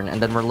next turn,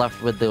 and then we're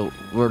left with the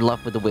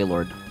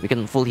Wailord. We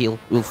can full heal.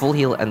 We'll full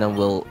heal, and then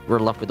we're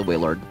left with the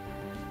Wailord.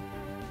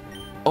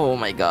 Oh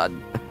my god.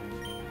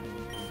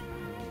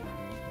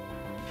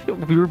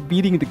 We were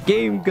beating the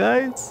game,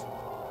 guys.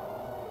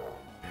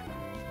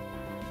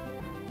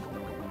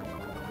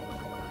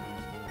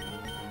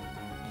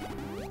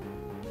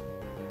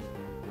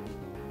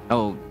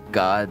 Oh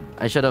god,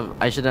 I shouldn't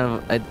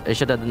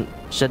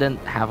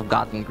have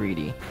gotten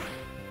greedy.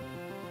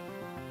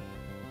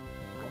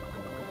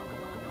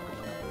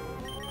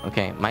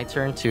 Okay, my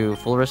turn to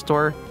full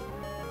restore.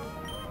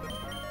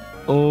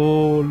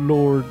 Oh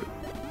lord.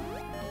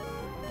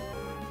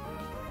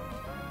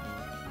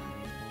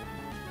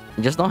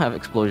 Just don't have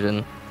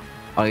explosion.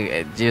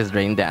 Okay, just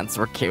rain dance.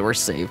 Okay, we're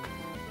safe.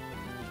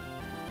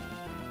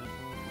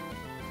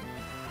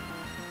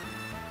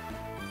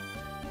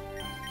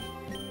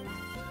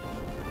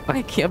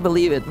 I can't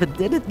believe it. We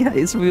did it,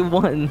 guys. We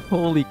won.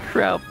 Holy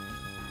crap.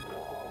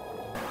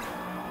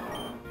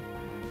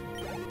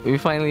 We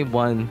finally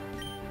won.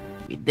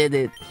 We did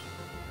it.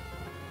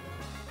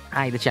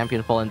 I, the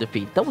champion, fall in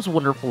defeat. That was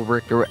wonderful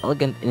work. You were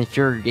elegant and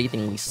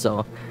infuriatingly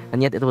so.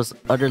 And yet it was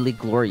utterly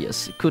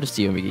glorious. Kudos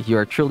to you, Migi. You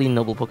are a truly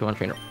noble Pokemon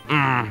trainer.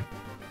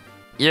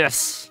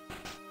 Yes!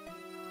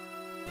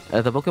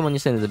 The Pokemon you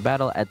sent in the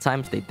battle, at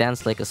times they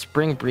danced like a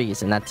spring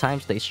breeze, and at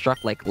times they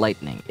struck like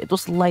lightning. It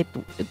was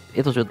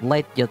with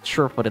light yet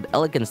sure-footed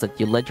elegance that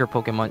you led your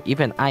Pokemon.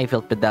 Even I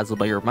felt bedazzled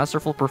by your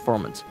masterful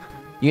performance.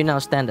 You now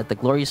stand at the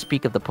glorious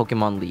peak of the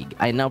Pokemon League.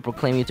 I now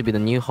proclaim you to be the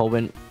new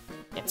Hoenn.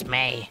 It's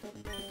May.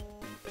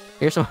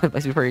 Here's some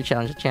advice before you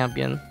challenge the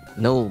champion.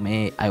 No,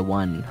 May, I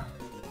won.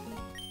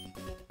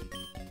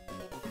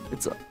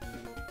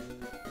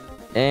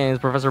 And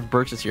Professor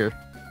Birch is here.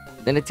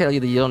 Then I tell you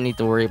that you don't need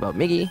to worry about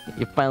Miggy.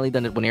 You finally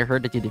done it when I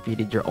heard that you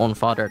defeated your own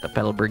father at the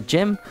Petalburg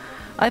Gym.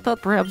 I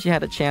thought perhaps you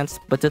had a chance,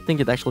 but to think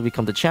you'd actually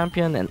become the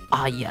champion, and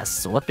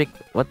yes, what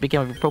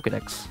became of your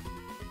Pokedex?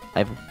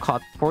 I've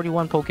caught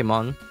 41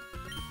 Pokemon.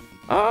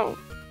 Oh,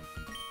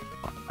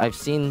 I've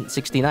seen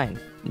 69.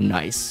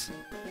 Nice.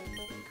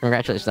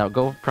 Congratulations. Now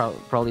go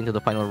probably into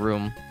the final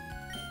room.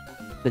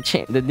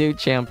 The new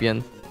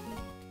champion.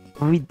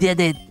 We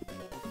did it.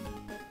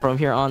 From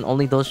here on,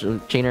 only those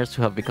trainers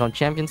who have become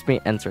champions may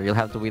enter. You'll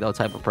have to wait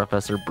outside for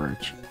Professor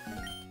Birch.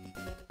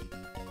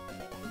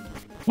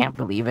 Can't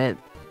believe it.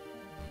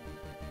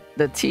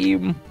 The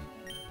team.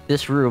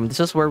 This room. This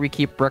is where we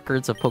keep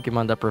records of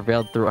Pokemon that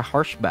prevailed through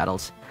harsh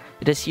battles.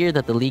 It is here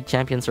that the league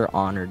champions are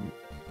honored.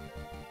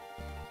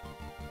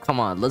 Come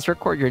on, let's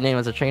record your name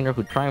as a trainer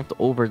who triumphed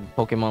over the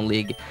Pokemon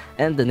League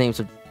and the names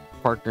of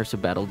partners who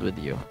battled with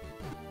you.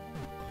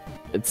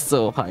 It's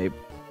so hype.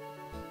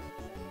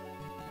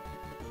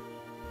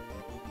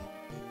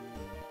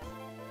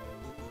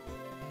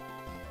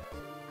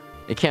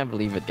 I can't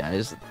believe it,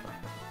 guys.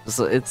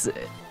 So it's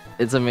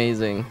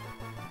amazing.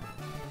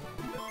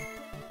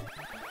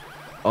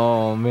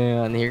 Oh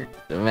man, here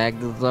the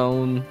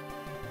Magazone,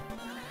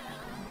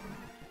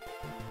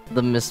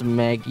 the Miss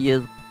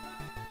Maggie,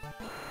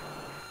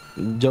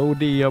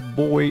 Jody, a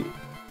boy,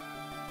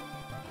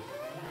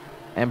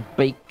 and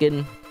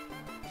Bacon,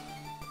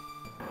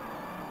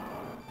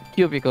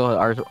 Cubicle,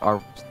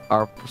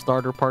 our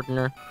starter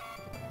partner,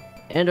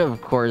 and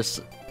of course,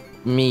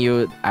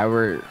 Miyu,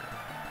 our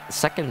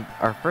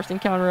first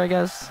encounter, I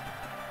guess,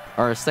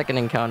 or second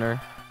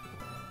encounter.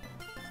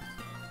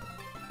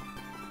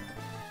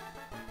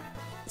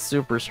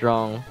 Super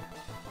strong.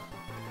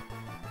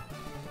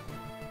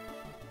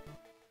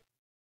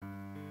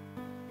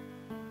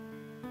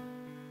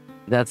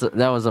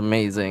 That was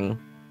amazing.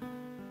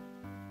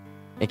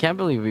 I can't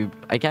believe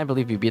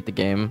we beat the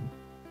game.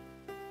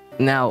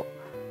 Now,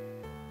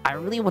 I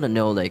really want to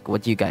know like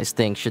what you guys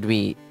think. Should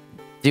we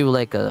do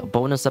like a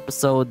bonus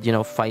episode? You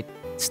know, fight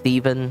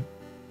Steven.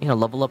 You know,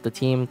 level up the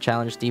team,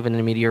 challenge Steven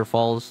in Meteor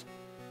Falls.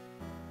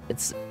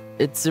 It's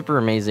super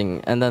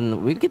amazing. And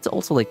then we get to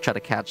also like try to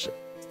catch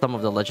some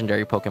of the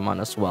legendary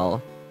Pokemon as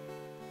well.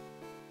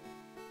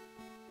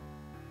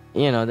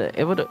 You know,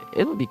 it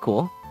would be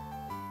cool.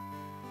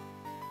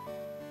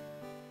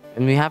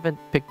 And we haven't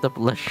picked up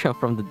Lisha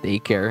from the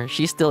daycare.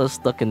 She still is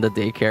stuck in the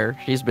daycare.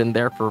 She's been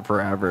there for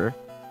forever.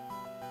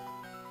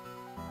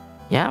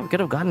 Yeah, we could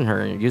have gotten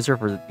her and used her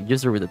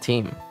with the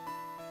team.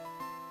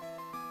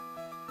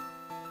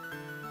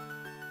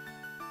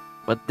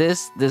 But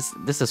this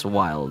is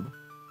wild.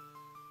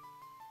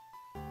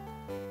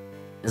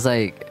 It's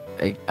like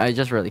I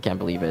just really can't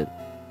believe it.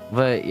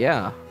 But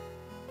yeah.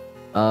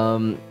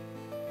 I'm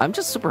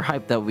just super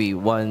hyped that we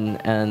won,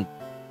 and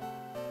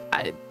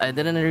I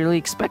didn't really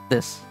expect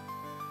this.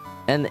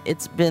 And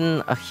it's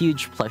been a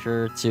huge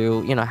pleasure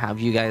to, you know, have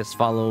you guys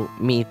follow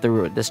me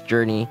through this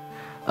journey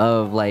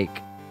of,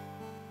 like,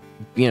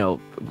 you know,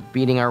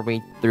 beating our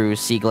way through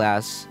Sea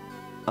Glass.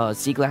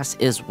 Sea Glass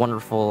is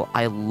wonderful.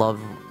 I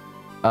love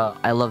the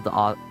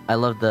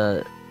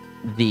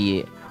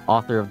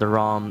author of the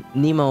ROM.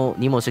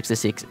 Nemo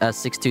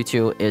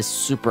 622 is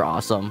super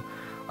awesome.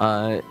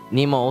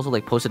 Nemo also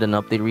like posted an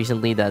update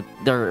recently that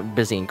they're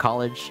busy in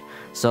college.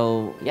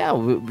 So yeah,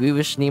 we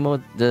wish Nemo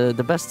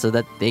the best so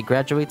that they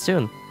graduate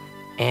soon.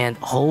 And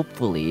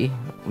hopefully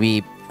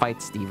we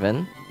fight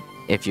Steven.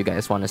 If you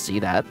guys want to see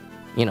that,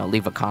 you know,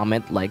 leave a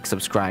comment, like,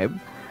 subscribe,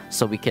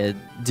 so we could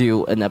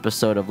do an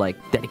episode of like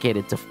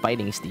dedicated to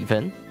fighting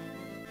Steven.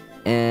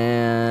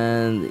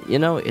 And you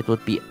know, it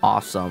would be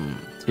awesome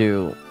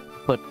to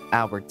put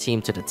our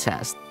team to the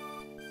test.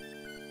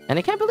 And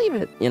I can't believe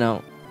it, you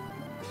know.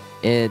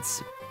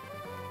 It's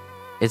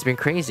been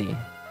crazy.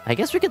 I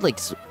guess we could like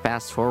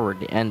fast forward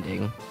the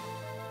ending.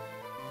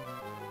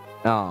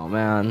 Oh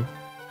man.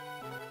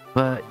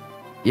 But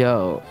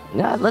yo,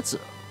 yeah,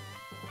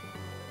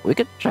 we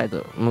could try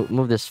to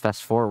move this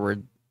fast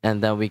forward,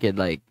 and then we could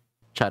like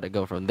try to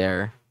go from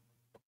there.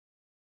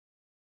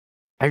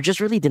 I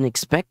just really didn't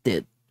expect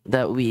it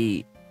that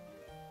we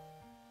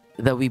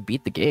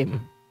beat the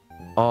game.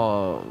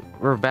 Oh,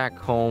 we're back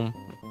home,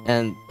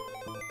 and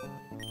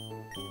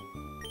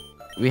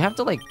we have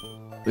to put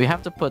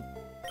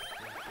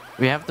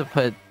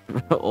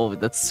oh,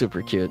 that's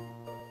super cute.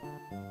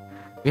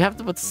 We have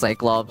to put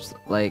Cyclops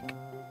like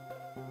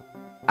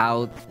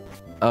out.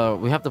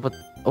 We have to put,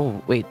 oh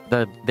wait,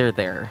 they're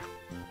there.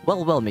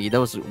 Well, Miggy, that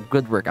was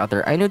good work out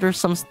there. I knew there's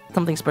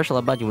something special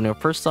about you when I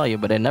first saw you,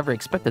 but I never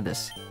expected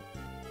this. Do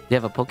you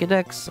have a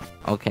Pokédex?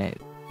 Okay,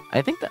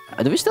 I think that,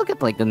 do we still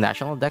get like the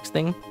national dex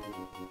thing?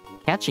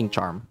 Catching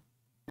charm.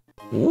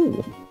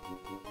 Ooh,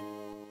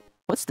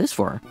 what's this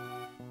for?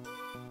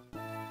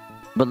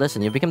 But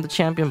listen, you become the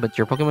champion, but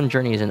your Pokemon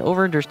journey isn't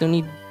over. There's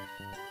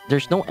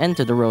no end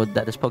to the road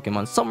that is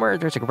Pokemon. Somewhere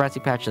there's a grassy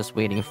patch just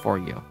waiting for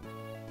you.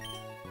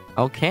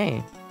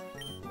 Okay.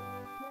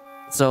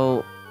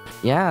 So,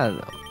 yeah,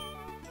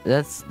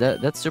 that's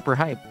super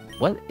hype.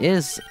 What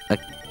is a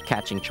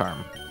catching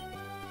charm?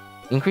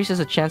 Increases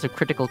the chance of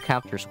critical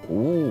captures.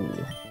 Ooh.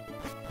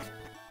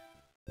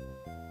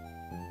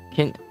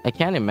 I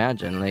can't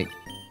imagine, like.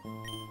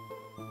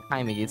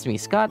 Hi, Miggy, it's me,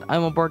 Scott.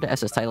 I'm aboard the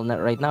SS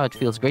TitleNet right now. It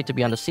feels great to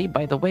be on the sea.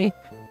 By the way,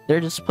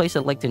 there's this place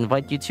I'd like to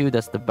invite you to.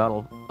 That's the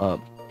battle.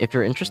 If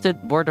you're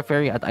interested, board the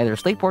ferry at either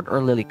Slateport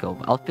or Lily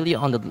Cove. I'll fill you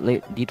on the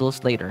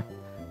details later.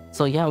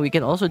 So yeah, we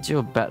can also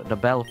do the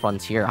battle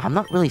frontier. I'm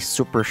not really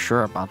super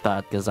sure about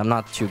that because I'm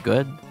not too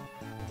good.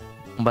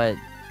 But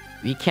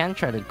we can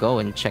try to go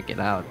and check it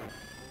out.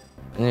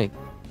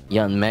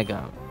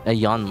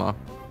 Yanma.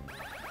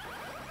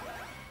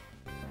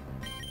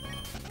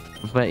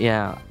 But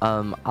yeah,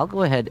 I'll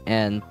go ahead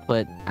and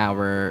put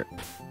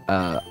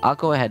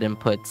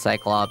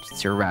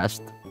Cyclops to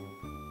rest.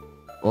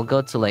 We'll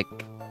go to like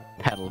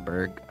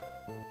Petalburg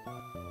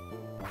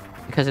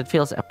because it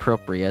feels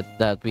appropriate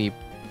that we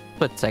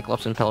put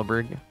Cyclops in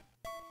Petalburg.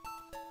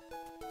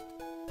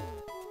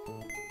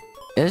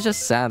 It's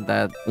just sad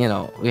that, you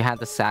know, we had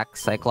to sack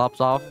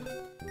Cyclops off.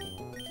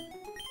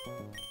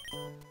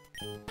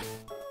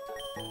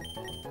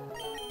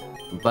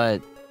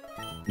 But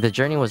the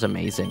journey was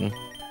amazing.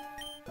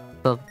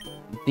 So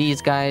these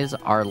guys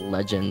are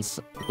legends.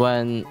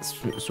 Gwen,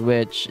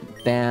 Switch,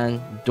 Dan,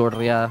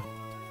 Doria,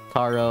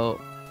 Taro,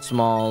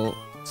 Small,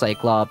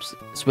 Cyclops,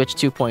 Switch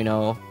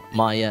 2.0,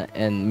 Maya,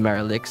 and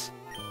Marilix.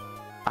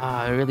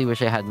 I really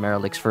wish I had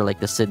Marilix for like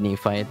the Sydney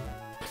fight.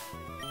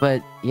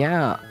 But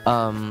yeah,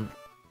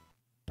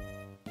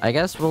 I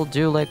guess we'll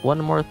do like one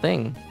more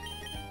thing.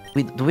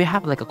 Do we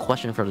have like a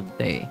question for the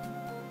day?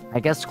 I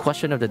guess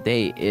question of the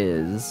day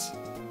is...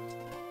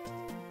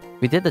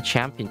 We did the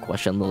champion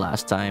question the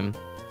last time.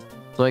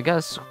 So I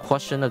guess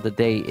question of the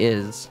day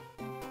is...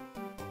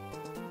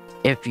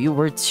 If you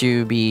were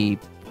to be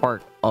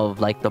part of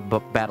like the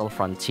battle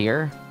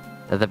frontier,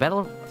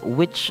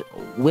 which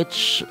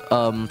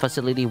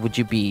facility would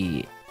you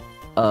be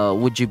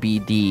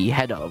the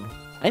head of?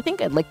 I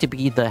think I'd like to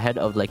be the head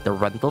of like the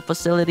rental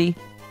facility.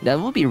 That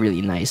would be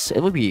really nice.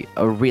 It would be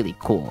a really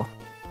cool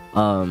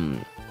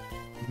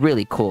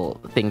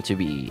thing to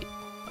be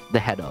the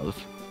head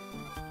of.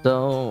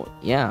 So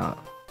yeah,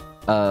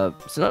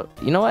 so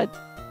you know what?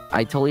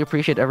 I totally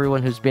appreciate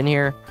everyone who's been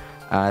here.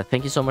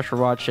 Thank you so much for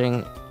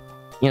watching.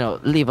 You know,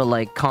 leave a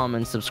like,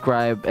 comment,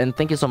 subscribe, and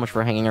thank you so much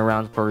for hanging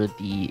around for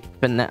the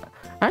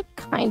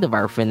kind of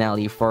our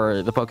finale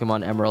for the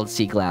Pokemon Emerald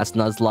Sea Glass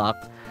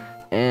Nuzlocke.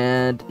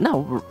 And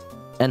no,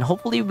 and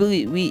hopefully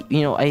we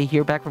I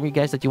hear back from you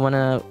guys that you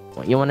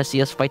wanna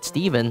see us fight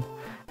Steven,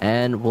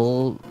 and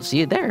we'll see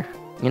you there.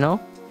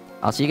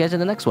 I'll see you guys in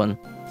the next one.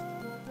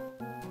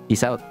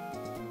 Peace out.